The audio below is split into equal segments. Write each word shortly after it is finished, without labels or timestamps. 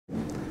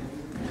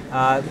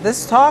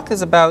This talk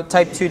is about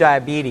type 2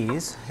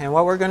 diabetes, and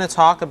what we're going to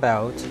talk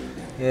about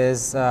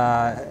is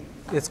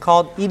it's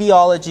called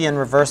etiology and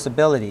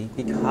reversibility,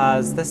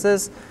 because this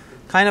is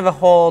kind of a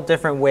whole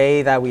different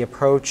way that we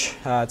approach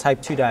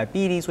type 2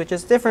 diabetes, which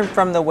is different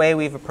from the way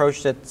we've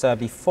approached it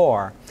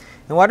before.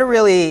 And what it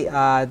really,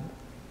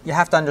 you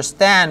have to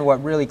understand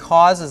what really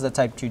causes the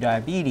type 2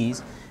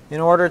 diabetes in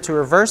order to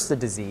reverse the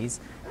disease,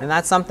 and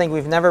that's something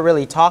we've never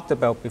really talked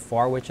about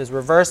before, which is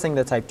reversing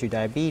the type 2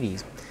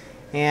 diabetes.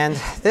 And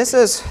this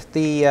is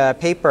the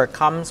paper it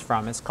comes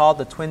from. It's called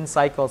the twin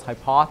cycles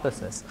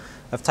hypothesis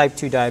of type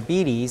 2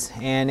 diabetes,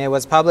 and it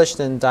was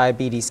published in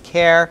Diabetes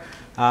Care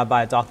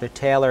by Dr.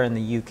 Taylor in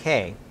the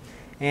UK.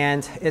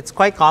 And it's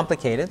quite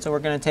complicated, so we're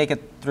going to take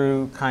it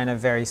through kind of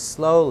very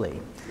slowly.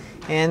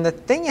 And the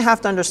thing you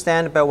have to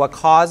understand about what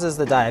causes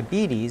the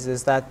diabetes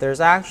is that there's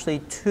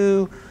actually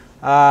two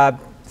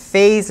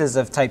phases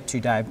of type 2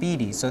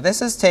 diabetes. So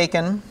this is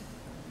taken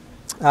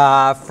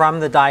from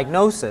the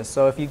diagnosis.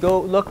 So if you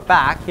go look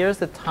back, here's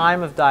the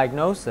time of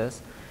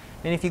diagnosis,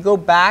 and if you go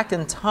back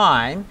in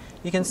time,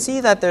 you can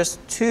see that there's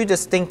two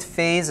distinct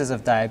phases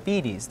of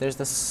diabetes. There's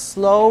the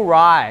slow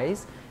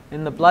rise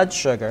in the blood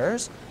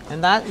sugars,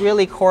 and that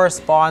really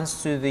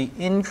corresponds to the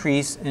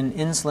increase in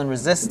insulin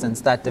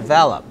resistance that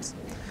develops.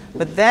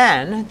 But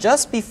then,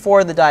 just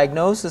before the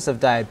diagnosis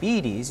of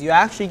diabetes, you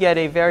actually get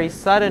a very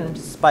sudden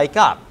spike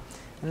up,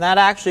 and that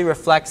actually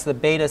reflects the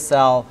beta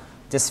cell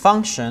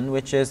dysfunction,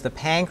 which is the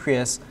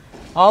pancreas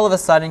all of a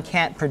sudden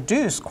can't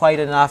produce quite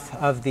enough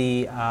of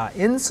the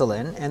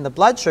insulin, and the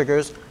blood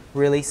sugars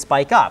really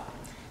spike up.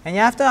 And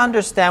you have to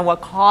understand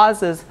what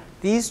causes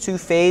these two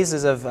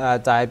phases of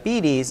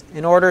diabetes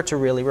in order to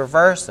really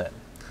reverse it.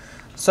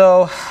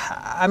 So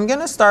I'm going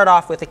to start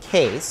off with a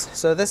case.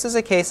 So this is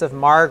a case of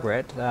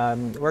Margaret.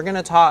 We're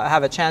going to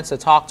have a chance to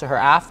talk to her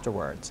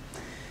afterwards.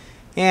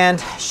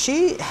 And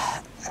she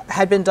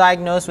had been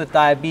diagnosed with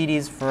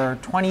diabetes for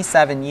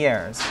 27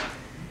 years.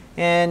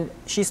 And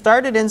she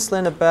started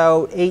insulin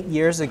about 8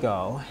 years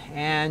ago,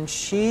 and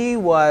she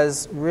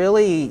was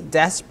really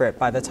desperate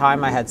by the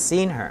time I had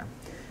seen her.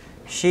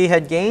 She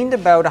had gained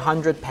about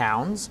 100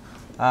 pounds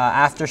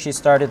after she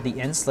started the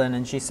insulin,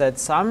 and she said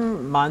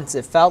some months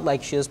it felt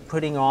like she was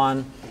putting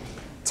on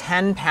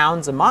 10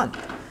 pounds a month.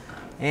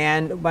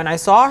 And when I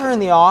saw her in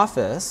the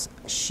office,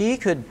 she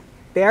could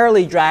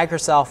barely drag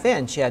herself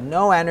in. She had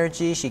no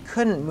energy, she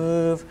couldn't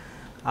move.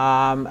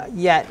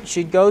 Yet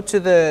she'd go to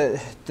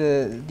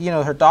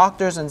her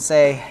doctors and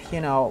say,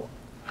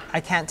 I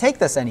can't take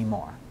this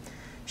anymore.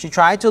 She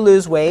tried to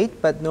lose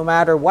weight, but no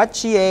matter what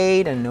she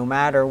ate and no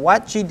matter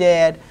what she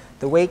did,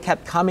 the weight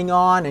kept coming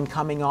on and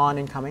coming on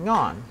and coming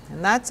on.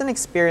 And that's an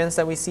experience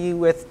that we see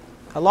with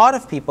a lot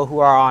of people who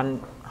are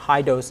on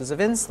high doses of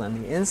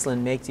insulin. The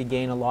insulin makes you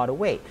gain a lot of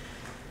weight.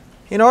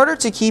 In order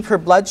to keep her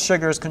blood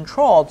sugars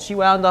controlled, she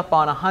wound up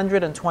on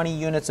 120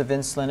 units of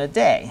insulin a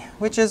day,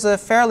 which is a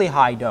fairly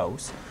high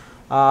dose,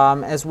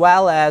 as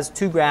well as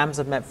 2 grams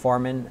of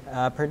metformin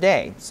per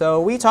day. So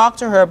we talked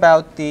to her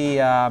about the,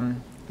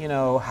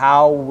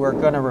 how we're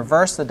going to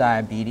reverse the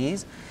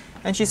diabetes,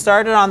 and she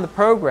started on the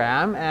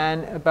program,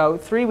 and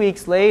about 3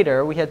 weeks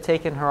later, we had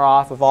taken her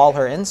off of all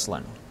her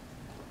insulin.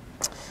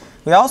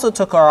 We also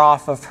took her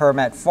off of her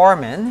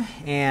metformin,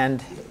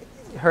 and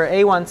her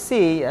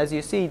A1C, as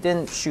you see,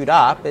 didn't shoot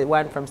up. It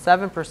went from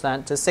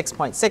 7% to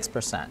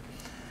 6.6%.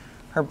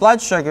 Her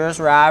blood sugars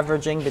were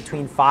averaging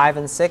between 5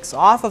 and 6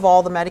 off of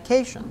all the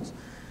medications.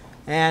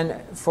 And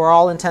for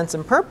all intents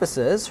and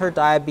purposes, her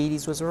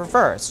diabetes was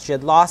reversed. She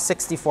had lost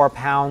 64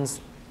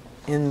 pounds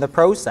in the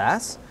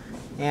process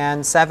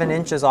and 7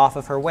 inches off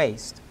of her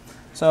waist.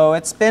 So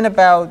it's been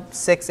about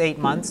 6-8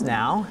 months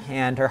now,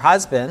 and her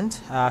husband,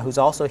 who's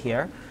also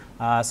here,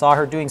 saw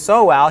her doing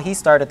so well, he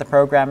started the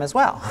program as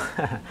well.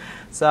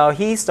 So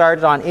he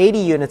started on 80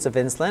 units of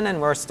insulin,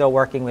 and we're still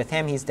working with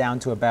him. He's down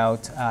to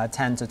about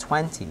 10 to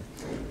 20,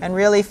 and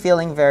really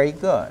feeling very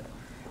good.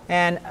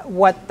 And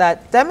what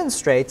that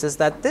demonstrates is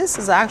that this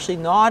is actually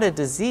not a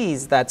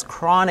disease that's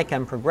chronic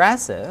and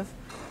progressive.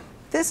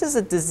 This is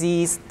a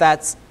disease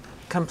that's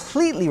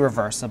completely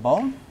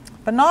reversible,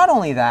 but not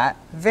only that,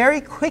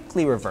 very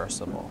quickly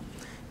reversible.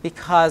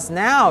 Because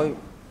now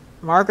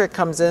Margaret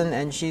comes in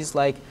and she's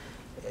like,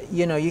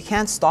 you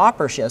can't stop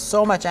her. She has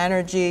so much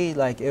energy.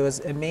 Like, it was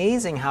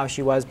amazing how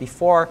she was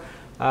before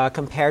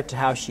compared to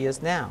how she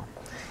is now.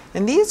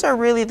 And these are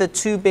really the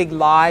two big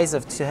lies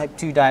of type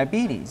 2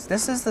 diabetes.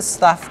 This is the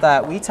stuff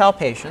that we tell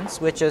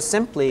patients, which is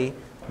simply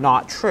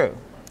not true.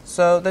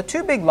 So the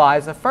two big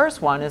lies, the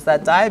first one is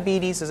that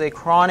diabetes is a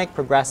chronic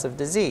progressive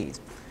disease.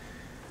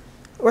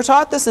 We're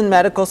taught this in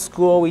medical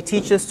school. We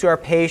teach this to our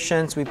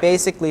patients. We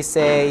basically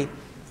say,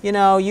 you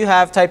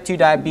have type 2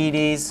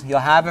 diabetes. You'll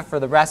have it for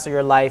the rest of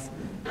your life.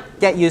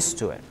 Get used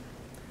to it.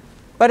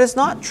 But it's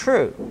not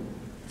true.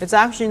 It's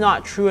actually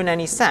not true in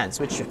any sense,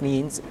 which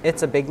means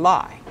it's a big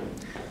lie.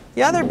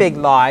 The other big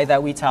lie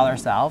that we tell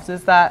ourselves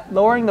is that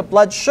lowering the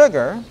blood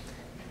sugar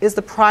is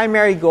the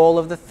primary goal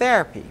of the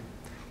therapy.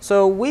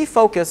 So we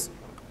focus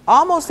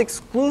almost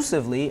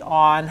exclusively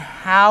on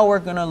how we're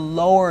going to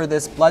lower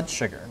this blood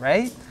sugar,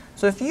 right?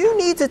 So if you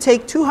need to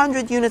take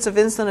 200 units of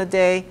insulin a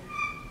day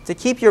to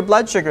keep your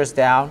blood sugars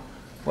down,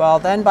 well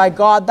then by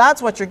God,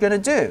 that's what you're going to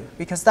do,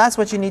 because that's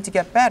what you need to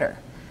get better.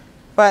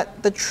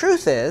 But the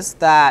truth is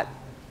that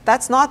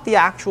that's not the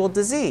actual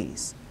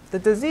disease. The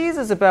disease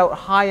is about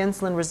high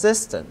insulin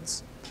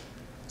resistance.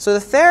 So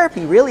the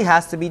therapy really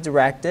has to be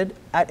directed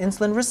at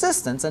insulin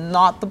resistance and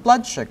not the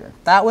blood sugar.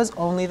 That was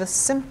only the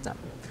symptom.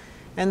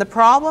 And the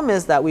problem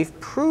is that we've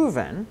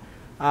proven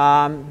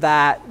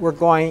that we're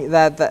going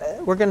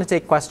to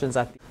take questions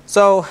at the end.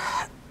 So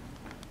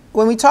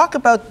when we talk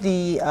about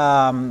the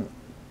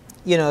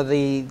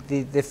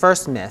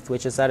first myth,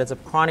 which is that it's a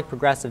chronic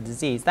progressive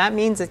disease, that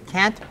means it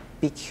can't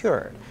be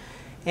cured.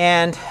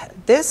 And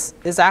this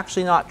is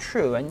actually not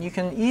true, and you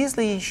can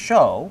easily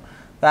show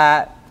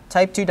that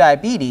type 2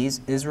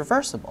 diabetes is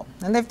reversible.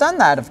 And they've done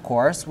that, of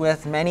course,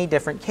 with many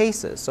different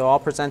cases. So I'll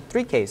present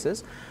 3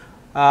 cases,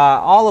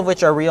 all of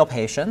which are real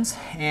patients,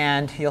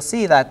 and you'll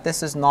see that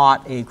this is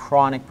not a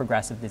chronic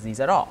progressive disease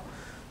at all.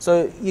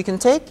 So you can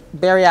take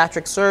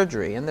bariatric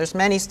surgery, and there's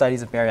many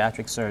studies of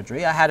bariatric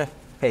surgery. I had a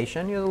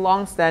patient, he was a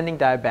long-standing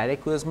diabetic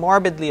who was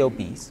morbidly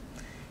obese.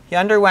 He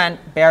underwent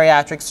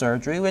bariatric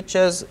surgery, which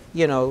is,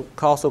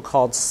 also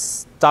called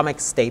stomach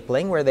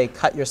stapling, where they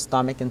cut your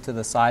stomach into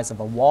the size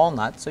of a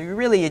walnut, so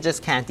you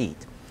just can't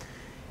eat.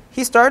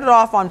 He started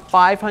off on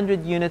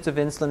 500 units of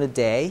insulin a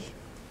day,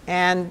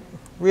 and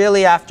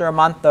really after a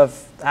month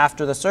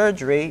after the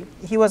surgery,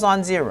 he was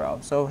on 0,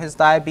 so his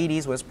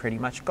diabetes was pretty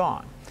much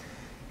gone.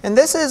 And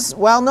this is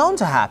well known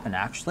to happen,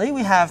 actually.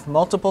 We have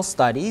multiple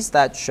studies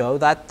that show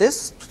that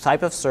this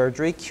type of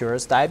surgery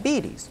cures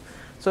diabetes.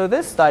 So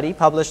this study,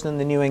 published in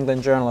the New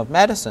England Journal of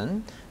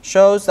Medicine,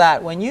 shows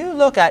that when you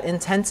look at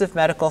intensive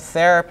medical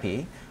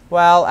therapy,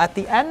 well, at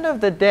the end of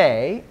the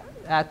day,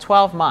 at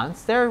 12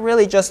 months, they're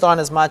really just on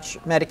as much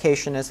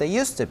medication as they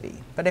used to be.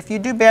 But if you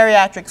do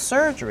bariatric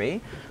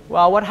surgery,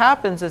 well, what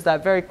happens is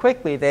that very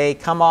quickly they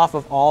come off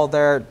of all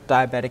their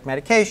diabetic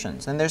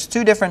medications. And there's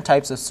 2 different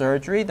types of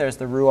surgery. There's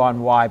the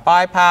Roux-en-Y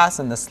bypass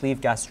and the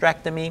sleeve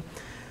gastrectomy,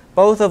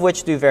 both of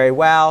which do very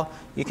well.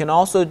 You can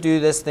also do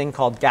this thing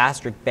called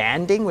gastric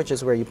banding, which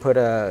is where you put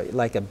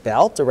like a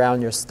belt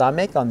around your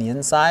stomach on the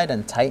inside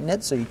and tighten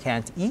it so you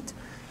can't eat.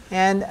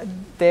 And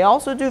they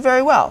also do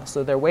very well.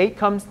 So their weight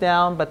comes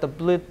down, but the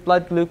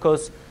blood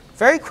glucose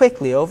very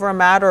quickly, over a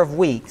matter of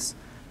weeks,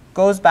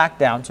 goes back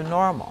down to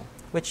normal,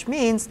 which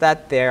means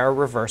that they're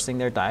reversing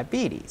their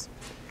diabetes.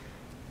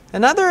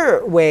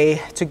 Another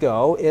way to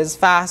go is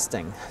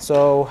fasting.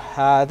 So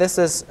this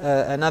is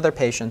another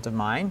patient of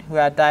mine who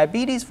had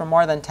diabetes for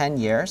more than 10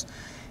 years.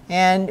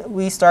 And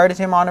we started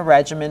him on a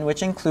regimen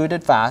which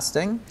included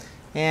fasting.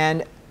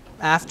 And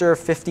after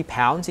 50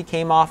 pounds, he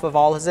came off of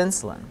all his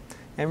insulin.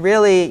 And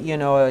really,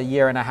 a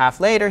year and a half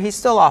later, he's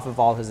still off of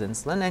all his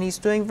insulin, and he's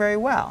doing very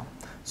well.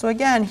 So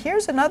again,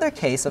 here's another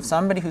case of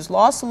somebody who's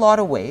lost a lot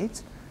of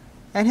weight,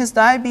 and his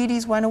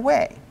diabetes went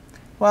away.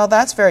 Well,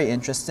 that's very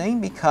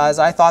interesting, because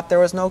I thought there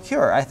was no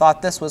cure. I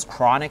thought this was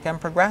chronic and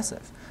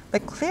progressive.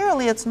 But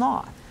clearly it's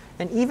not.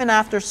 And even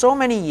after so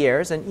many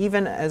years, and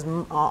even as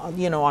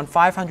on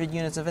 500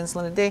 units of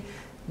insulin a day,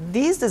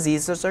 these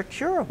diseases are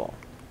curable.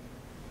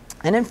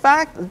 And in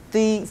fact,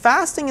 the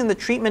fasting in the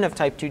treatment of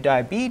type 2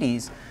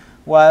 diabetes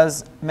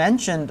was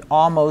mentioned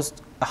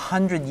almost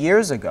 100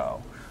 years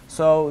ago.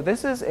 So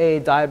this is a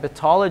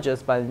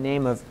diabetologist by the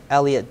name of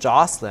Elliot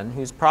Jocelyn,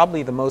 who's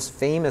probably the most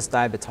famous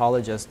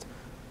diabetologist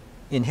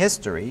in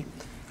history.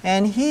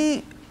 And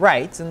he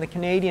writes in the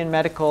Canadian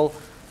Medical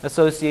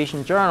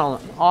Association Journal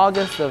in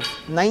August of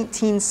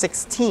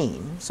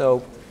 1916,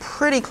 so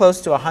pretty close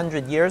to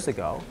 100 years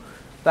ago,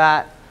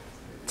 that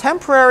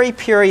temporary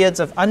periods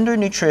of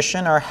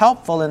undernutrition are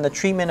helpful in the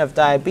treatment of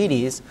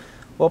diabetes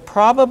will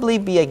probably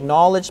be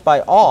acknowledged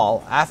by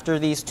all after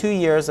these 2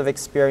 years of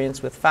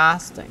experience with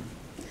fasting.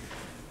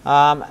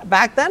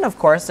 Back then, of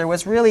course, there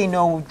was really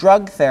no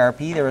drug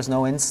therapy, there was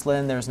no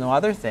insulin, there was no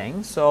other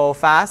thing, so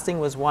fasting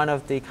was one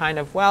of the kind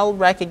of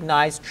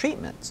well-recognized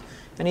treatments.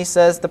 And he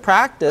says, the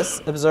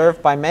practice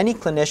observed by many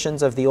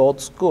clinicians of the old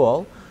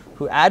school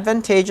who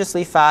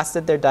advantageously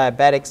fasted their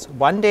diabetics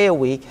 1 day a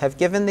week have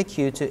given the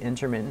cue to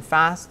intermittent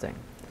fasting.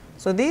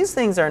 So these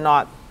things are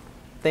not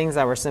things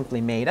that were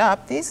simply made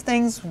up. These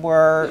things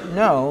were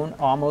known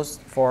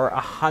almost for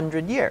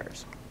 100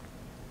 years.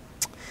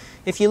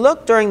 If you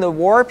look during the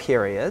war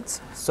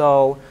periods,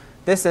 so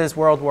this is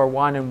World War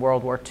I and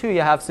World War II,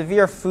 you have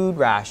severe food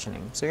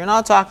rationing. So you're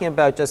not talking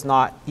about just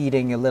not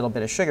eating a little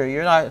bit of sugar.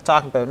 You're not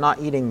talking about not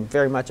eating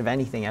very much of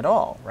anything at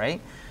all, right?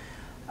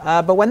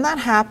 But when that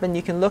happened,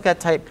 you can look at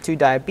type 2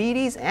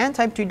 diabetes and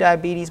type 2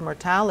 diabetes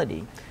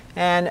mortality.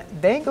 And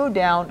they go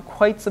down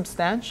quite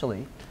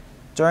substantially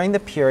during the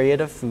period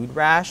of food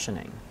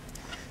rationing.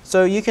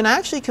 So you can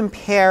actually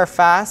compare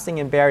fasting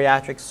and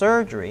bariatric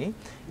surgery,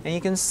 and you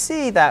can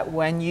see that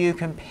when you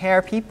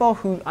compare people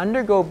who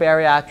undergo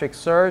bariatric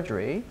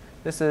surgery,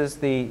 this is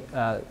the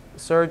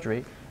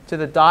surgery, to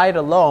the diet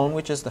alone,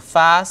 which is the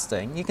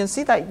fasting, you can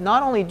see that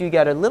not only do you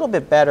get a little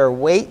bit better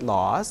weight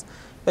loss,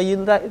 but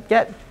you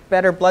get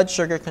better blood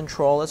sugar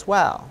control as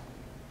well.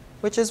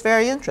 which is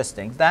very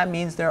interesting. That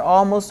means they're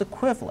almost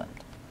equivalent.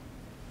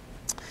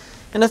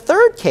 And a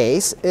third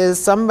case is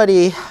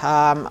somebody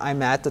I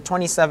met, a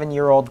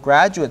 27-year-old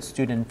graduate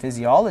student in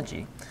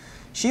physiology.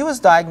 She was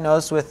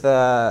diagnosed with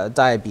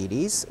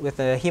diabetes with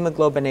a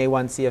hemoglobin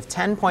A1C of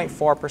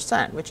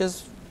 10.4%, which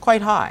is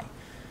quite high.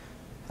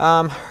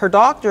 Her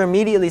doctor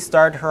immediately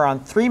started her on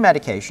 3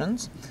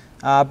 medications,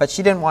 but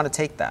she didn't want to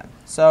take that.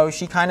 So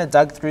she kind of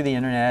dug through the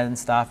internet and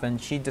stuff,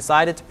 and she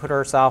decided to put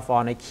herself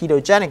on a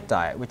ketogenic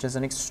diet, which is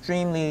an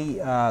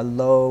extremely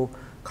low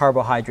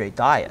carbohydrate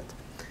diet.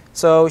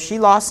 So she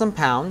lost some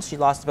pounds. She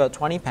lost about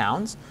 20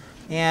 pounds.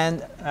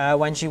 And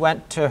when she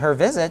went to her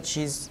visit,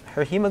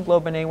 her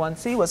hemoglobin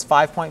A1C was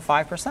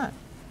 5.5%.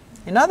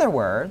 In other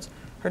words,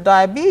 her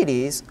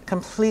diabetes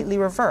completely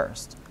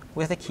reversed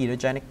with a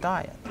ketogenic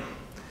diet.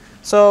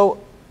 So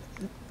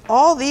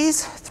all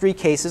these 3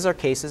 cases are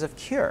cases of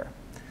cure.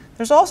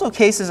 There's also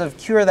cases of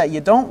cure that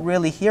you don't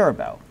really hear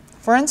about.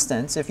 For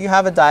instance, if you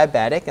have a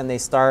diabetic and they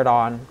start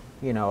on,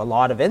 a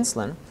lot of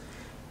insulin,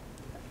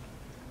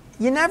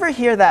 you never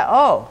hear that,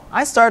 oh,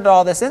 I started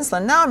all this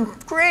insulin, now I'm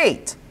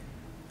great.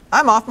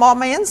 I'm off all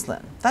my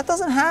insulin. That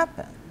doesn't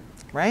happen,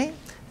 right?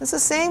 It's the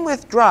same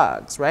with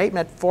drugs, right?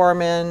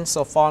 Metformin,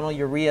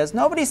 sulfonylureas.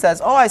 Nobody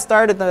says, oh, I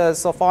started the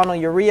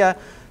sulfonylurea,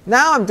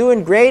 now I'm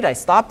doing great, I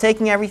stopped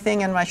taking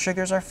everything and my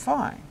sugars are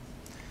fine.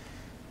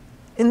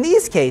 In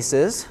these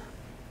cases,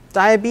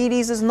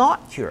 diabetes is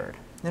not cured.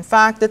 In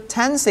fact, it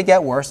tends to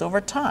get worse over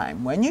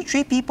time. When you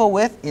treat people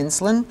with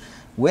insulin,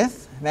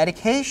 with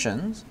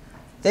medications,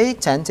 they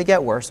tend to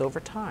get worse over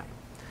time.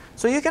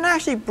 So you can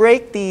actually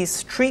break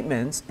these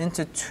treatments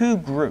into 2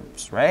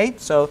 groups,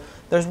 right? So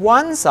there's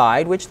one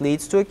side which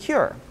leads to a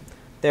cure.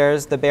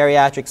 There's the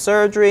bariatric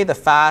surgery, the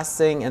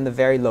fasting, and the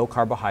very low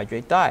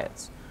carbohydrate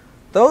diets.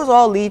 Those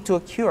all lead to a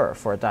cure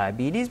for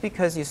diabetes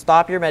because you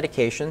stop your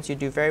medications, you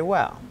do very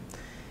well.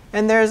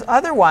 And there's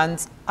other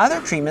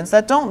treatments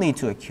that don't lead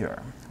to a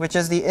cure, which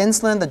is the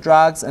insulin, the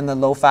drugs, and the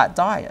low-fat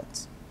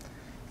diets.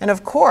 And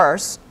of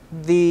course,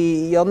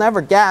 you'll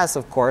never guess,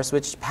 of course,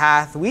 which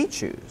path we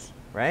choose,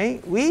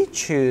 right? We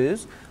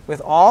choose,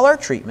 with all our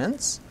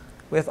treatments,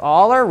 with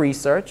all our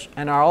research,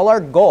 and all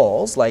our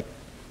goals, like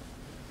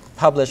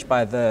published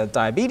by the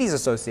Diabetes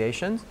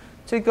Associations,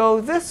 to go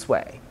this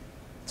way,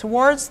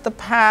 towards the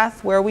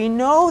path where we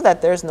know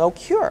that there's no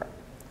cure.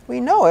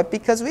 We know it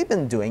because we've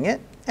been doing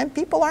it, and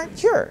people aren't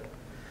cured.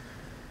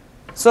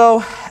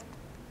 So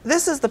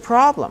this is the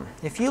problem.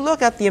 If you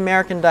look at the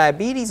American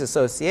Diabetes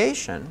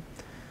Association,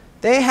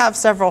 they have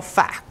several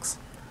facts.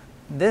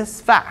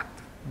 This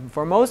fact,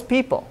 for most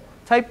people,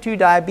 type 2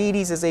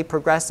 diabetes is a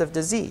progressive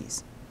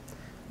disease.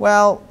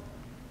 Well,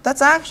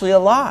 that's actually a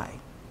lie.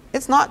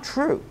 It's not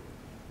true.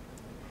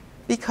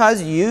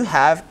 Because you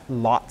have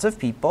lots of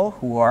people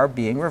who are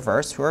being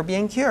reversed, who are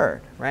being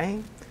cured,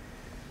 right?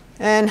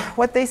 And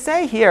what they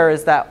say here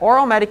is that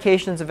oral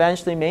medications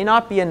eventually may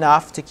not be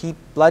enough to keep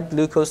blood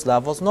glucose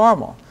levels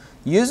normal.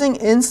 Using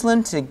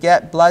insulin to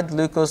get blood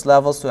glucose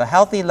levels to a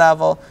healthy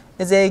level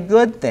is a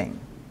good thing,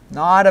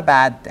 not a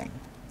bad thing,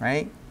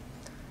 right?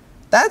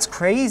 That's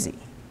crazy,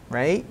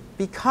 right?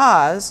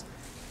 Because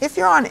if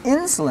you're on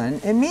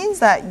insulin, it means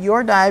that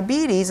your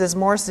diabetes is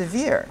more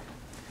severe.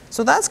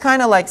 So that's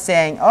kind of like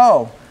saying,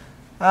 oh,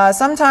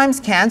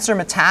 sometimes cancer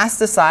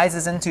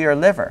metastasizes into your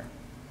liver.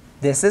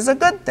 This is a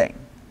good thing.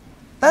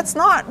 That's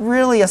not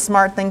really a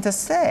smart thing to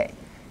say.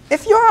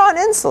 If you're on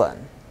insulin,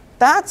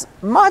 that's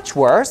much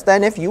worse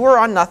than if you were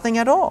on nothing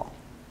at all.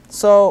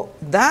 So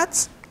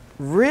that's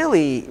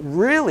really,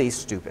 really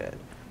stupid,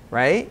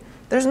 right?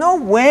 There's no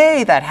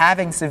way that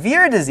having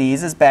severe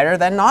disease is better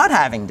than not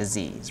having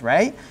disease,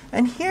 right?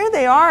 And here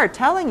they are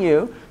telling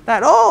you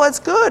that, oh, it's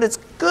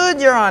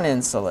good you're on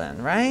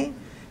insulin, right?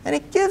 And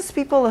it gives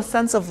people a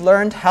sense of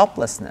learned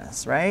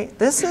helplessness, right?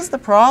 This is the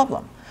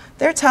problem.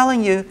 They're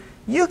telling you,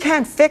 you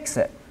can't fix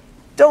it.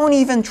 Don't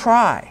even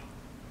try.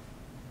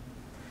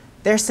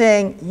 They're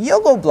saying,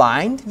 you'll go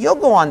blind, you'll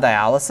go on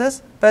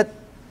dialysis, but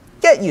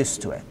get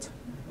used to it.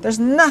 There's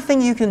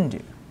nothing you can do,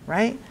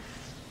 right?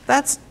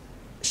 That's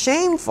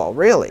shameful,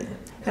 really.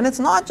 And it's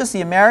not just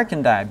the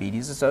American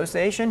Diabetes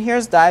Association.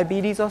 Here's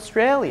Diabetes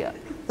Australia.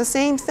 The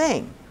same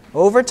thing.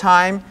 Over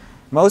time,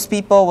 most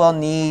people will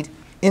need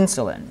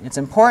insulin. It's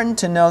important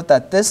to note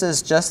that this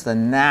is just the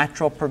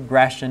natural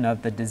progression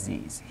of the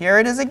disease. Here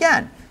it is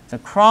again. It's a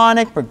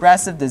chronic,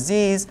 progressive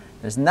disease.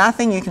 There's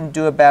nothing you can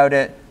do about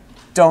it.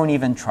 Don't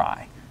even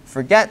try.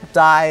 Forget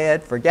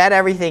diet, forget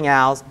everything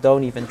else,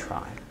 don't even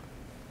try.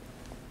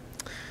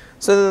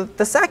 So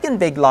the second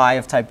big lie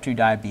of type 2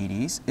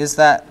 diabetes is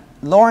that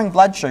lowering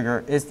blood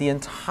sugar is the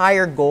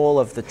entire goal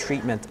of the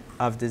treatment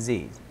of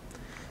disease.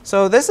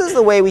 So this is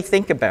the way we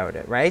think about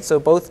it, right? So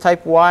both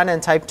type 1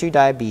 and type 2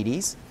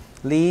 diabetes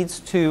leads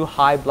to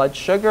high blood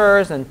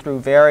sugars, and through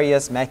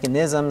various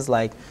mechanisms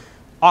like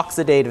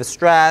oxidative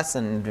stress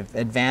and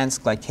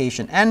advanced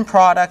glycation end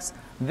products,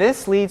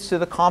 this leads to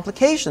the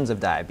complications of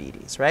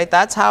diabetes, right?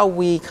 That's how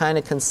we kind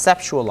of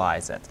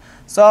conceptualize it.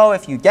 So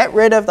if you get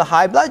rid of the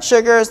high blood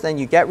sugars, then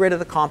you get rid of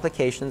the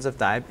complications of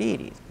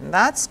diabetes. And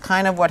that's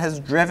kind of what has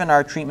driven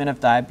our treatment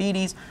of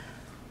diabetes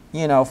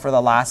for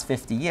the last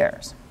 50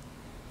 years.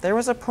 There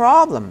was a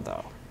problem,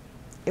 though.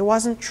 It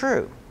wasn't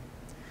true.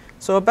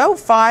 So about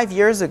 5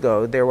 years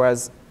ago, there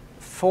was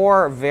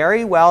 4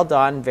 very well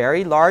done,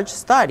 very large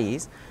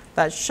studies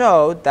that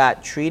showed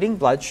that treating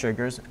blood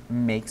sugars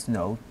makes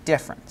no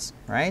difference,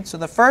 right? So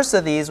the first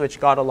of these, which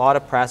got a lot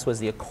of press, was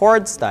the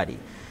Accord study,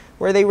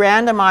 where they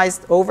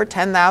randomized over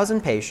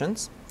 10,000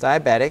 patients,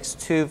 diabetics,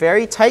 to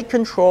very tight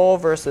control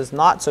versus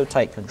not so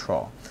tight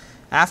control.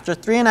 After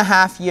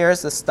 3.5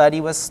 years, the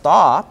study was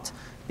stopped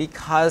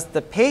because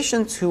the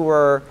patients who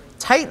were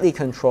tightly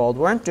controlled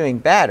weren't doing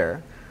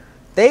better,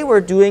 they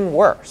were doing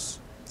worse.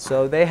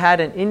 So they had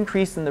an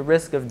increase in the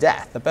risk of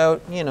death,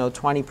 about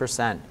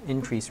 20%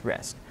 increased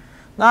risk.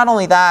 Not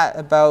only that,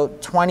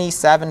 about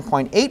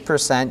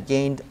 27.8%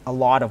 gained a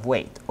lot of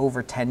weight,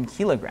 over 10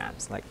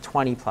 kilograms, like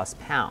 20 plus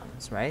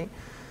pounds, right?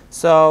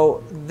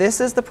 So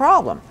this is the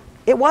problem.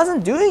 It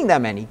wasn't doing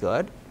them any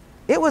good.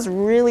 It was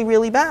really,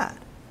 really bad.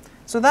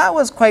 So that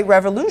was quite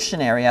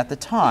revolutionary at the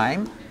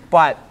time,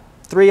 but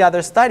 3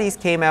 other studies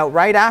came out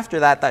right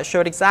after that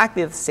showed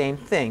exactly the same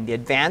thing. The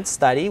Advanced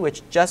study,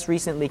 which just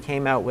recently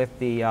came out with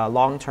the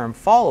long-term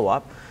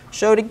follow-up,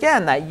 showed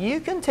again that you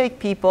can take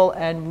people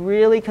and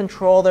really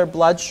control their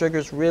blood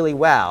sugars really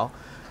well,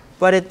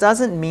 but it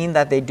doesn't mean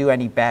that they do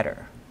any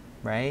better,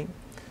 right?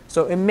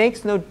 So it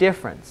makes no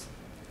difference.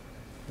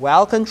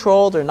 Well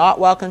controlled or not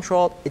well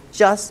controlled, it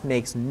just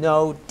makes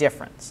no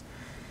difference.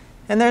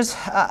 And there's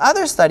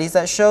other studies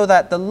that show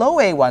that the low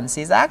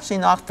A1C is actually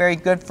not very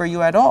good for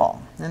you at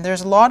all. And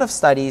there's a lot of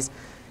studies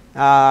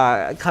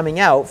coming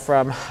out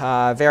from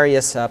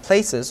various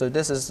places. So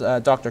this is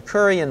Dr.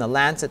 Curry in the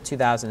Lancet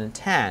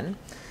 2010,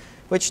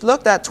 which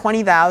looked at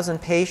 20,000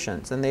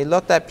 patients. And they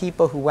looked at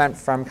people who went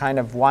from kind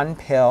of 1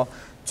 pill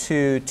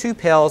to 2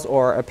 pills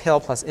or a pill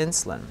plus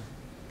insulin.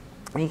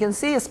 And you can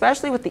see,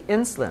 especially with the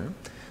insulin,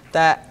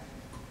 that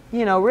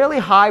really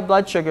high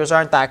blood sugars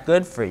aren't that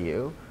good for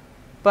you,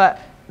 but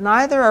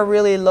neither are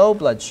really low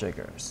blood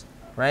sugars,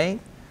 right?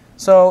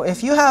 So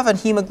if you have a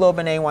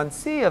hemoglobin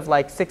A1C of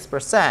like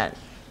 6%,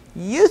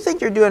 you think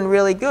you're doing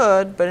really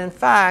good, but in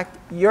fact,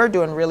 you're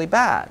doing really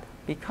bad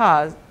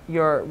because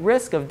your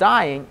risk of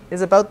dying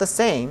is about the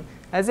same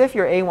as if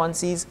your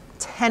A1C's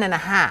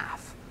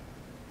 10.5,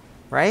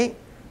 right?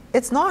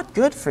 It's not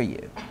good for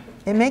you.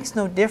 It makes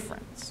no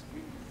difference.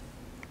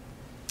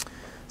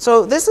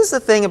 So this is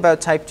the thing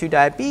about type 2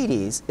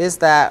 diabetes, is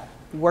that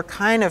we're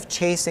kind of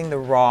chasing the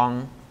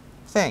wrong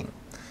thing.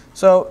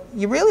 So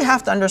you really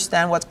have to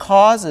understand what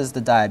causes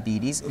the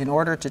diabetes in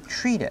order to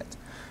treat it.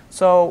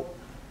 So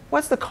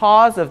what's the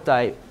cause of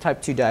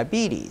type 2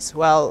 diabetes?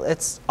 Well,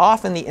 it's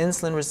often the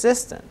insulin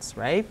resistance,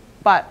 right?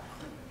 But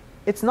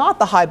it's not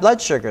the high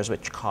blood sugars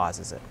which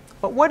causes it.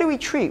 But what do we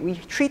treat? We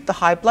treat the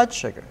high blood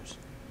sugars.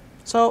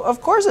 So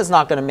of course it's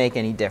not going to make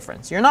any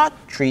difference. You're not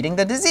treating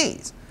the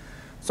disease.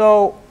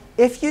 So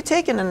if you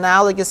take an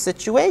analogous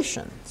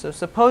situation, so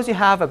suppose you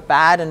have a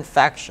bad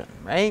infection,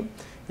 right?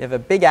 You have a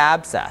big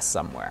abscess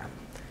somewhere.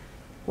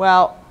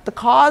 Well, the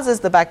cause is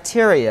the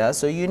bacteria,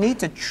 so you need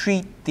to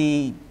treat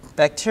the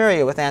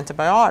bacteria with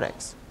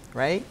antibiotics,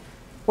 right?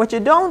 What you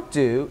don't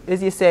do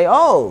is you say,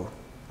 oh,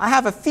 I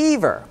have a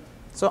fever,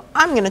 so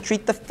I'm going to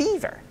treat the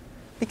fever,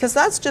 because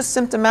that's just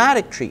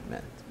symptomatic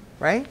treatment,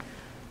 right?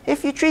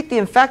 If you treat the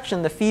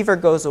infection, the fever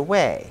goes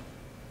away,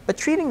 but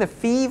treating the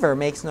fever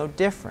makes no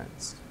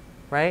difference,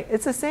 right?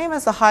 It's the same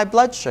as the high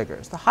blood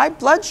sugars. The high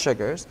blood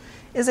sugars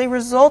is a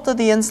result of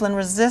the insulin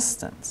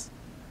resistance.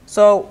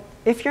 So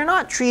if you're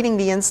not treating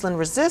the insulin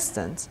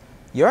resistance,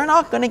 you're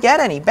not going to get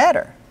any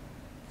better.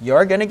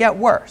 You're going to get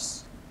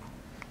worse.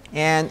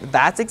 And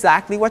that's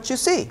exactly what you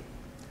see.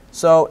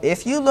 So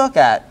if you look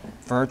at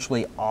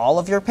virtually all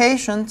of your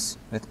patients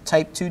with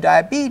type 2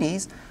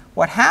 diabetes,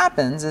 what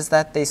happens is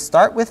that they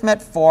start with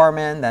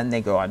metformin, then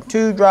they go on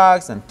 2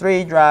 drugs, then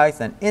 3 drugs,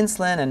 then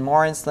insulin, and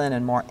more insulin,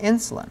 and more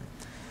insulin.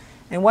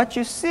 And what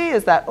you see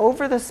is that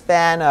over the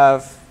span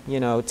of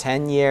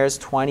 10 years,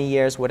 20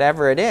 years,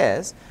 whatever it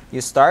is,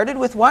 you started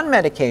with one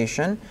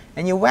medication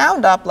and you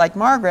wound up, like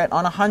Margaret,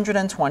 on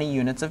 120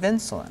 units of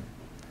insulin.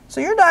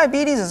 So your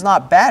diabetes is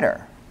not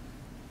better.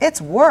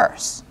 It's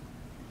worse.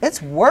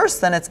 It's worse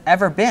than it's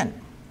ever been.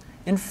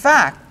 In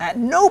fact, at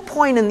no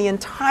point in the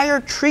entire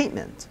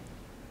treatment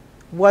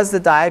was the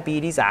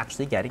diabetes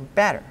actually getting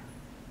better.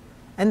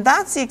 And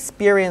that's the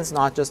experience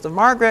not just of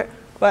Margaret,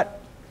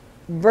 but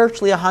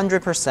virtually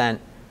 100%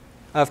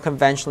 of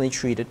conventionally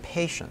treated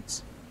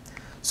patients.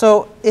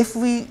 So if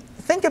we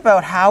think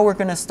about how we're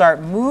going to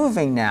start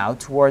moving now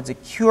towards a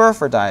cure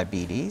for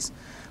diabetes,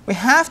 we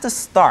have to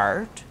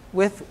start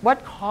with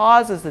what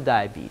causes the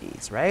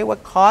diabetes, right?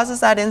 What causes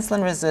that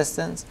insulin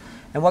resistance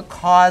and what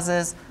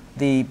causes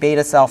the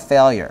beta cell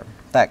failure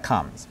that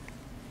comes.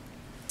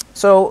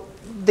 So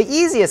the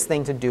easiest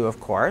thing to do, of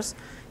course,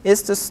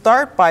 is to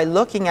start by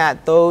looking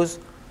at those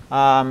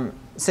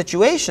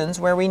situations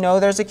where we know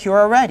there's a cure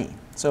already.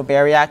 So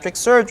bariatric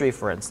surgery,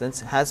 for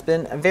instance, has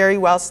been very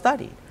well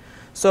studied.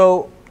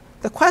 So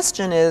the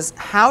question is,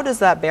 how does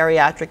that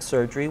bariatric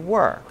surgery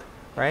work,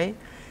 right?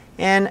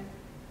 And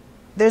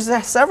there's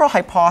several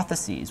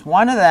hypotheses.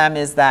 One of them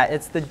is that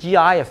it's the GI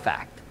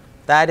effect.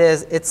 That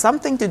is, it's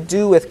something to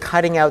do with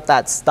cutting out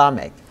that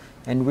stomach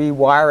and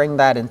rewiring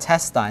that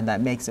intestine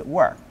that makes it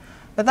work.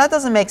 But that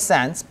doesn't make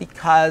sense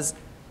because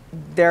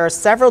there are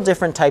several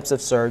different types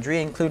of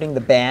surgery, including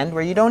the band,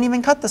 where you don't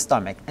even cut the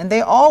stomach, and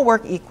they all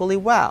work equally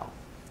well.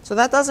 So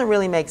that doesn't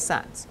really make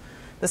sense.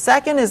 The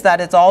second is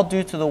that it's all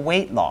due to the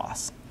weight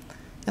loss.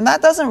 And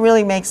that doesn't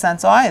really make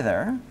sense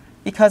either,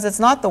 because it's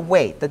not the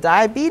weight. The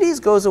diabetes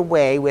goes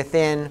away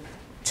within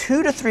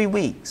 2 to 3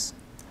 weeks.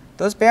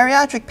 Those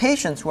bariatric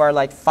patients who are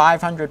like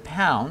 500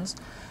 pounds,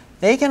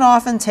 they can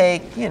often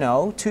take,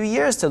 2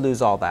 years to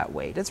lose all that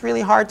weight. It's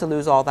really hard to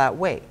lose all that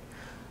weight.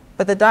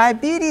 But the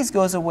diabetes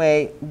goes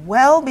away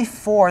well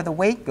before the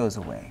weight goes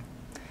away.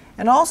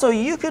 And also,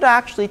 you could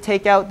actually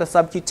take out the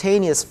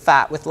subcutaneous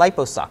fat with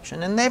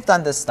liposuction. And they've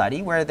done this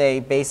study where they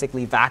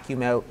basically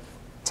vacuum out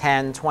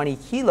 10, 20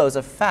 kilos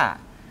of fat.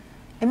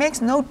 It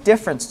makes no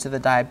difference to the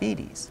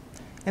diabetes.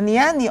 In the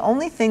end, the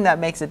only thing that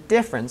makes a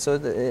difference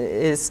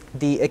is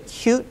the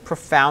acute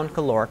profound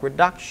caloric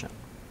reduction.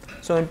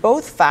 So in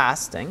both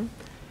fasting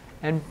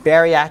and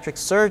bariatric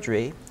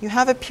surgery, you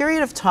have a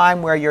period of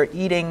time where you're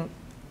eating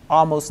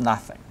almost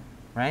nothing,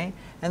 right?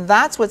 And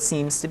that's what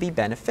seems to be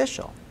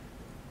beneficial.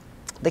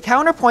 The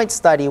Counterpoint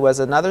study was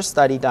another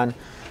study done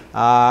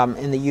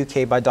in the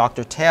UK by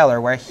Dr.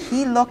 Taylor, where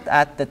he looked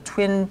at the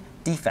twin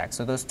defects.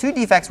 So those two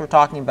defects we're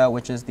talking about,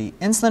 which is the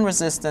insulin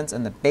resistance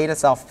and the beta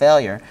cell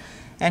failure.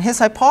 And his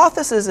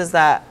hypothesis is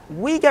that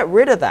we get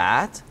rid of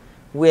that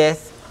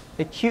with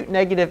acute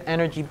negative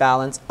energy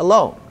balance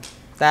alone.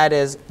 That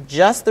is,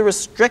 just the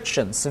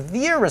restriction,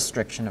 severe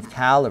restriction of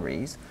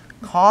calories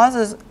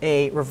causes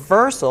a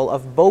reversal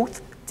of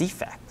both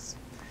defects.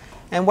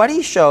 And what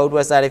he showed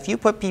was that if you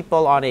put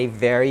people on a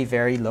very,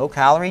 very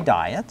low-calorie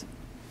diet,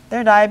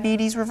 their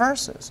diabetes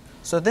reverses.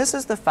 So this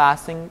is the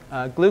fasting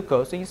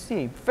glucose. So you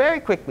see, very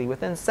quickly,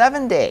 within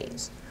 7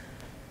 days,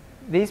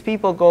 these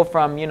people go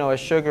from, a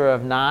sugar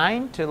of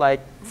 9 to like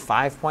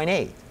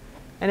 5.8.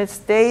 And it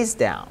stays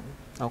down.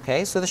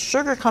 Okay, so the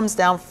sugar comes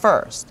down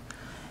first.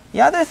 The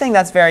other thing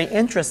that's very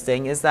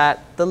interesting is that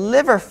the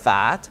liver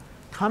fat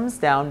comes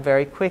down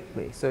very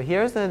quickly. So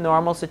here's the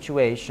normal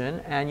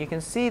situation, and you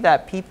can see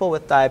that people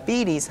with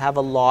diabetes have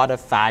a lot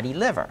of fatty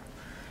liver.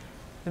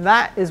 And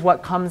that is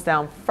what comes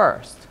down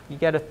first. You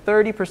get a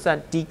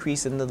 30%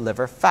 decrease in the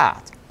liver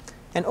fat.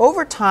 And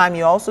over time,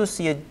 you also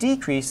see a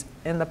decrease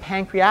in the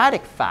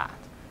pancreatic fat.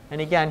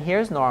 And again,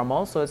 here's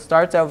normal, so it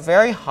starts out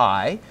very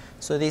high.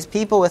 So these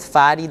people with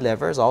fatty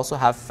livers also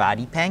have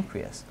fatty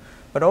pancreas.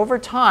 But over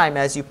time,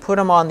 as you put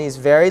them on these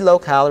very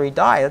low-calorie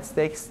diets,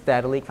 they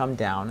steadily come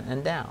down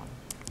and down.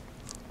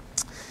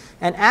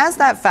 And as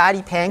that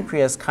fatty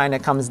pancreas kind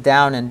of comes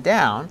down and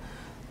down,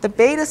 the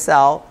beta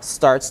cell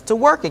starts to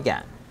work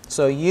again.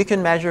 So you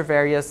can measure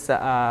various,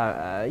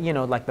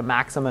 like the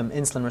maximum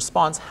insulin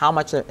response, how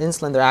much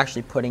insulin they're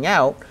actually putting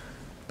out,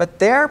 but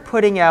they're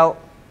putting out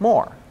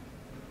more.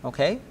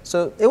 Okay?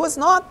 So it was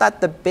not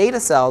that the beta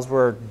cells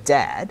were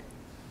dead,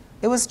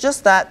 it was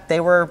just that they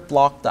were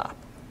blocked up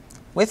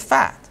with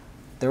fat.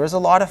 There was a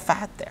lot of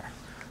fat there.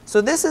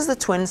 So this is the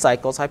twin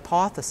cycles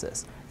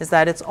hypothesis, is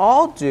that it's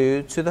all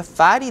due to the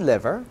fatty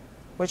liver,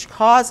 which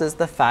causes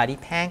the fatty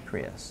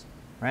pancreas,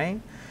 right?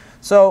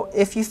 So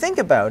if you think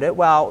about it,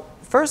 well,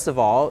 first of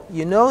all,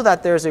 you know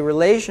that there's a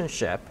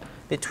relationship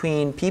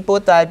between people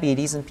with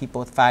diabetes and people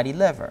with fatty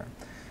liver.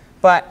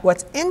 But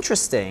what's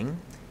interesting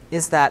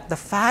is that the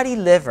fatty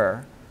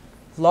liver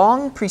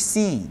long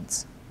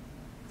precedes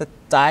the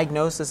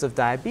diagnosis of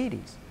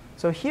diabetes.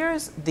 So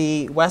here's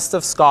the West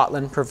of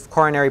Scotland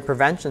coronary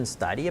prevention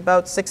study,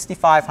 about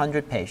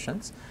 6,500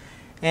 patients.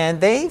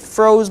 And they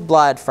froze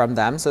blood from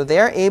them, so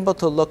they're able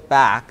to look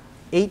back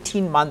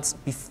 18 months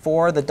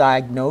before the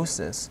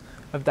diagnosis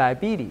of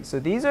diabetes. So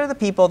these are the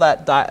people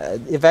that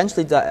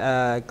eventually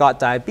got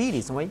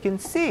diabetes. And what you can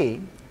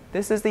see,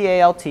 this is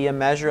the ALT, a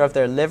measure of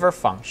their liver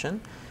function.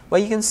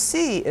 What you can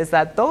see is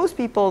that those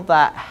people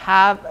that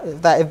are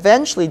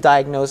eventually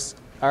diagnosed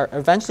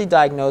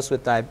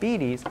with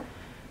diabetes,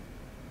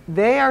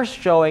 they are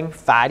showing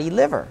fatty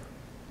liver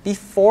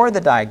before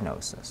the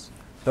diagnosis.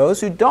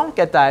 Those who don't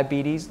get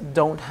diabetes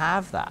don't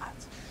have that,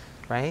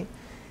 right?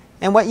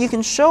 And what you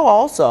can show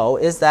also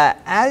is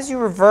that as you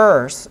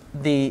reverse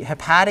the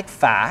hepatic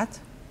fat,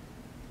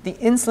 the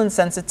insulin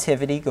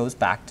sensitivity goes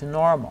back to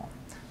normal.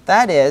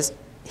 That is,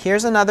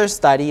 here's another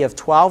study of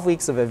 12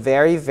 weeks of a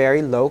very,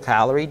 very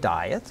low-calorie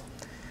diet.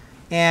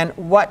 And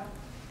what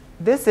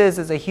this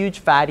is a huge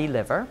fatty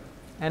liver.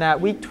 And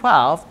at week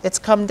 12, it's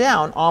come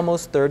down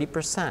almost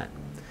 30%.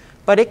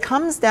 But it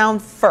comes down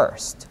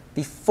first,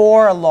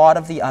 before a lot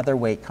of the other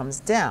weight comes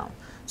down.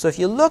 So if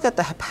you look at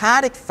the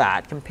hepatic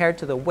fat compared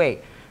to the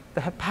weight,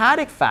 the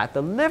hepatic fat,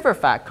 the liver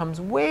fat, comes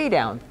way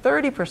down,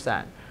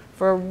 30%,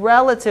 for a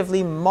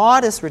relatively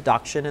modest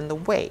reduction in the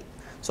weight.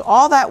 So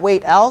all that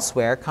weight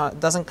elsewhere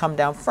doesn't come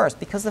down first,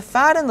 because the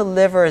fat in the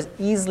liver is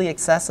easily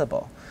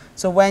accessible.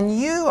 So when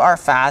you are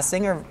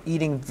fasting or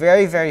eating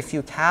very, very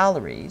few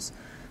calories,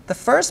 the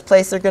first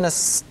place they're going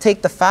to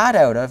take the fat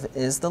out of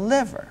is the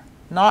liver.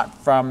 not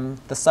from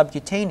the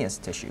subcutaneous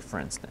tissue, for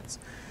instance.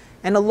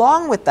 And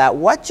along with that,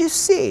 what you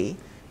see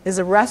is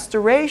a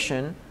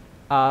restoration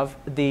of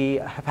the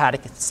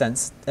hepatic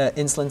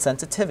insulin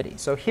sensitivity.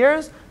 So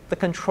here's the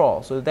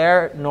control. So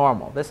they're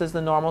normal. This is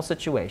the normal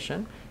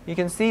situation. You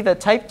can see that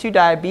type 2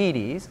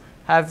 diabetes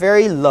have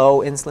very low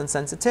insulin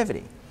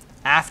sensitivity.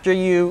 After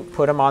you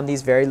put them on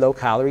these very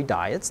low-calorie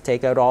diets,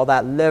 take out all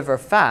that liver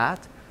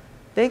fat,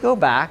 they go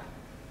back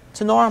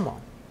to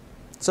normal.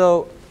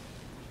 So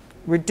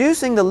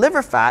reducing the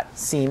liver fat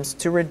seems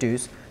to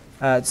restore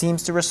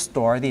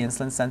the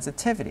insulin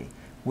sensitivity,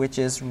 which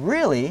is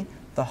really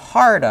the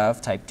heart of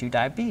type 2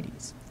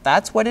 diabetes.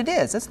 That's what it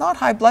is. It's not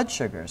high blood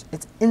sugars.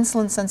 It's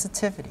insulin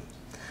sensitivity.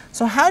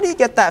 So how do you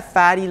get that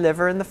fatty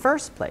liver in the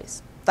first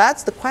place?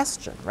 That's the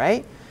question,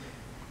 right?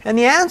 And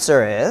the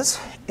answer is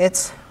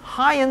it's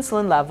high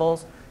insulin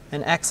levels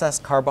and excess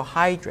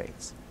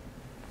carbohydrates.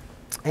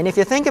 And if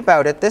you think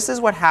about it, this is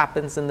what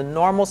happens in the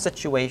normal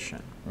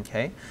situation,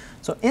 okay?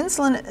 So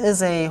insulin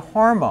is a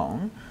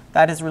hormone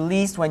that is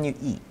released when you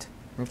eat,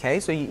 okay?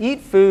 So you eat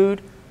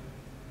food,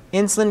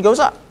 insulin goes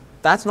up.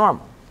 That's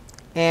normal.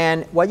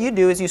 And what you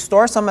do is you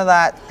store some of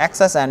that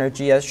excess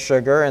energy as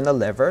sugar in the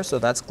liver, so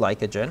that's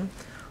glycogen,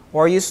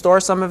 or you store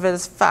some of it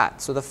as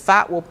fat. So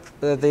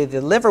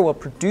the liver will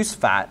produce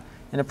fat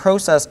in a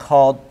process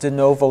called de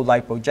novo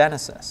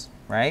lipogenesis,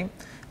 right?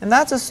 And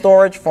that's a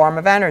storage form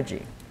of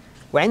energy.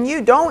 When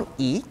you don't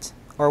eat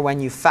or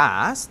when you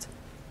fast,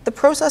 the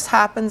process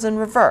happens in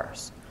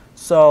reverse.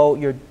 So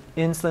your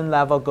insulin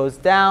level goes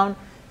down,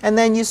 and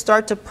then you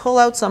start to pull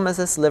out some of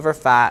this liver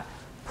fat,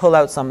 pull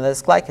out some of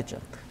this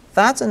glycogen.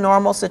 That's a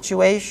normal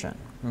situation,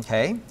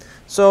 okay?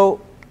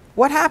 So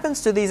what happens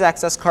to these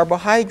excess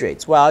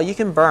carbohydrates? Well, you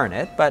can burn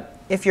it, but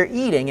if you're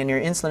eating and your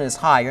insulin is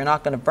high, you're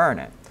not going to burn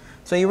it.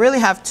 So you really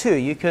have two.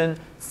 You can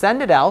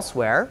send it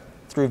elsewhere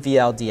through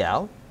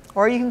VLDL,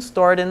 or you can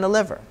store it in the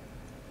liver,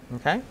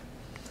 okay?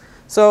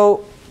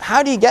 So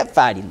how do you get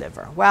fatty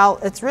liver? Well,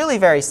 it's really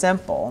very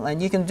simple,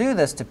 and you can do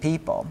this to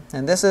people.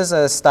 And this is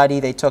a study.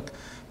 They took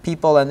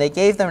people and they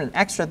gave them an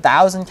extra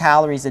 1,000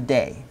 calories a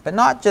day, but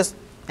not just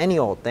any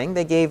old thing.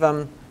 They gave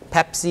them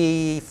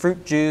Pepsi,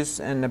 fruit juice,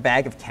 and a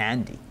bag of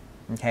candy,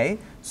 okay?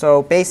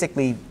 So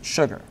basically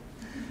sugar.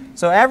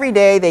 So every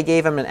day they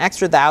gave them an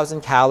extra 1,000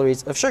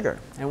 calories of sugar.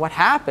 And what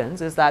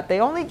happens is that they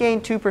only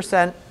gain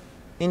 2%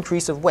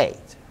 increase of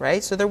weight,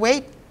 right? So their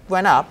weight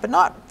went up, but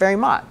not very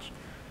much.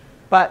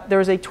 But there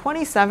was a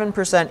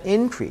 27%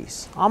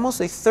 increase, almost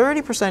a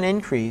 30%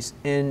 increase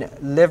in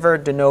liver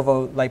de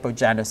novo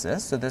lipogenesis.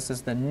 So this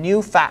is the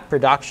new fat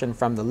production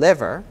from the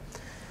liver,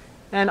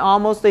 and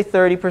almost a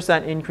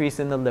 30% increase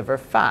in the liver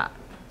fat.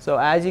 So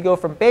as you go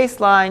from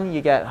baseline, you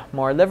get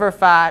more liver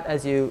fat.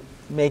 As you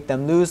make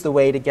them lose the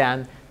weight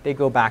again, they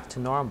go back to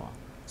normal.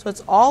 So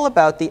it's all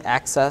about the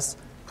excess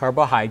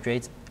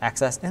carbohydrates,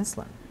 excess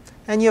insulin.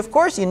 And of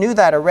course, you knew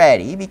that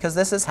already because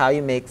this is how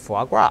you make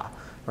foie gras,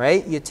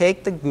 right? You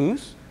take the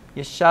goose,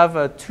 you shove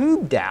a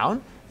tube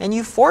down, and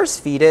you force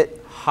feed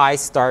it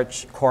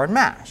high-starch corn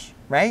mash,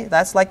 right?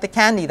 That's like the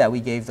candy that we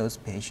gave those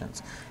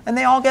patients. And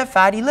they all get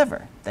fatty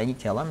liver. Then you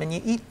kill them and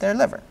you eat their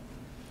liver.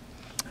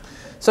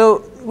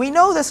 So we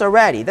know this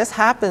already. This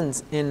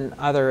happens in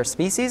other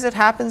species. It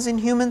happens in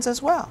humans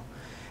as well.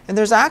 And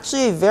there's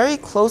actually a very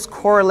close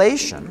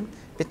correlation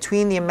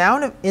between the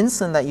amount of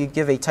insulin that you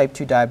give a type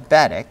 2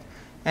 diabetic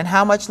and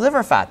how much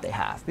liver fat they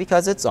have,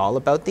 because it's all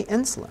about the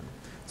insulin.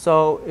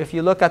 So if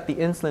you look at the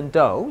insulin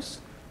dose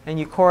and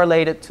you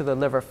correlate it to the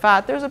liver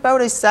fat, there's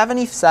about a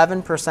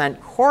 77%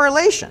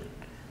 correlation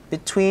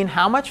between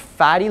how much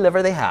fatty